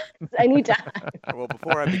visit. Yeah, anytime. Well,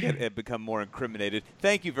 before I become more incriminated,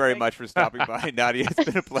 thank you very much for stopping by, Nadia. It's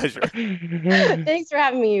been a pleasure. Thanks for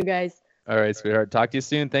having me, you guys. All right, sweetheart. Talk to you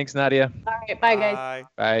soon. Thanks, Nadia. All right, bye, guys.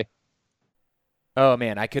 Bye. Oh,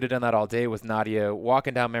 man, I could have done that all day with Nadia,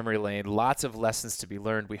 walking down memory lane. Lots of lessons to be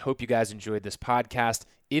learned. We hope you guys enjoyed this podcast.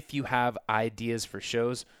 If you have ideas for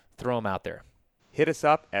shows, throw them out there. Hit us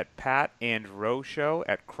up at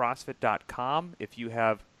patandrowshow@crossfit.com if you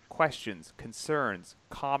have questions, concerns,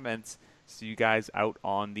 comments. See you guys out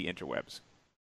on the interwebs.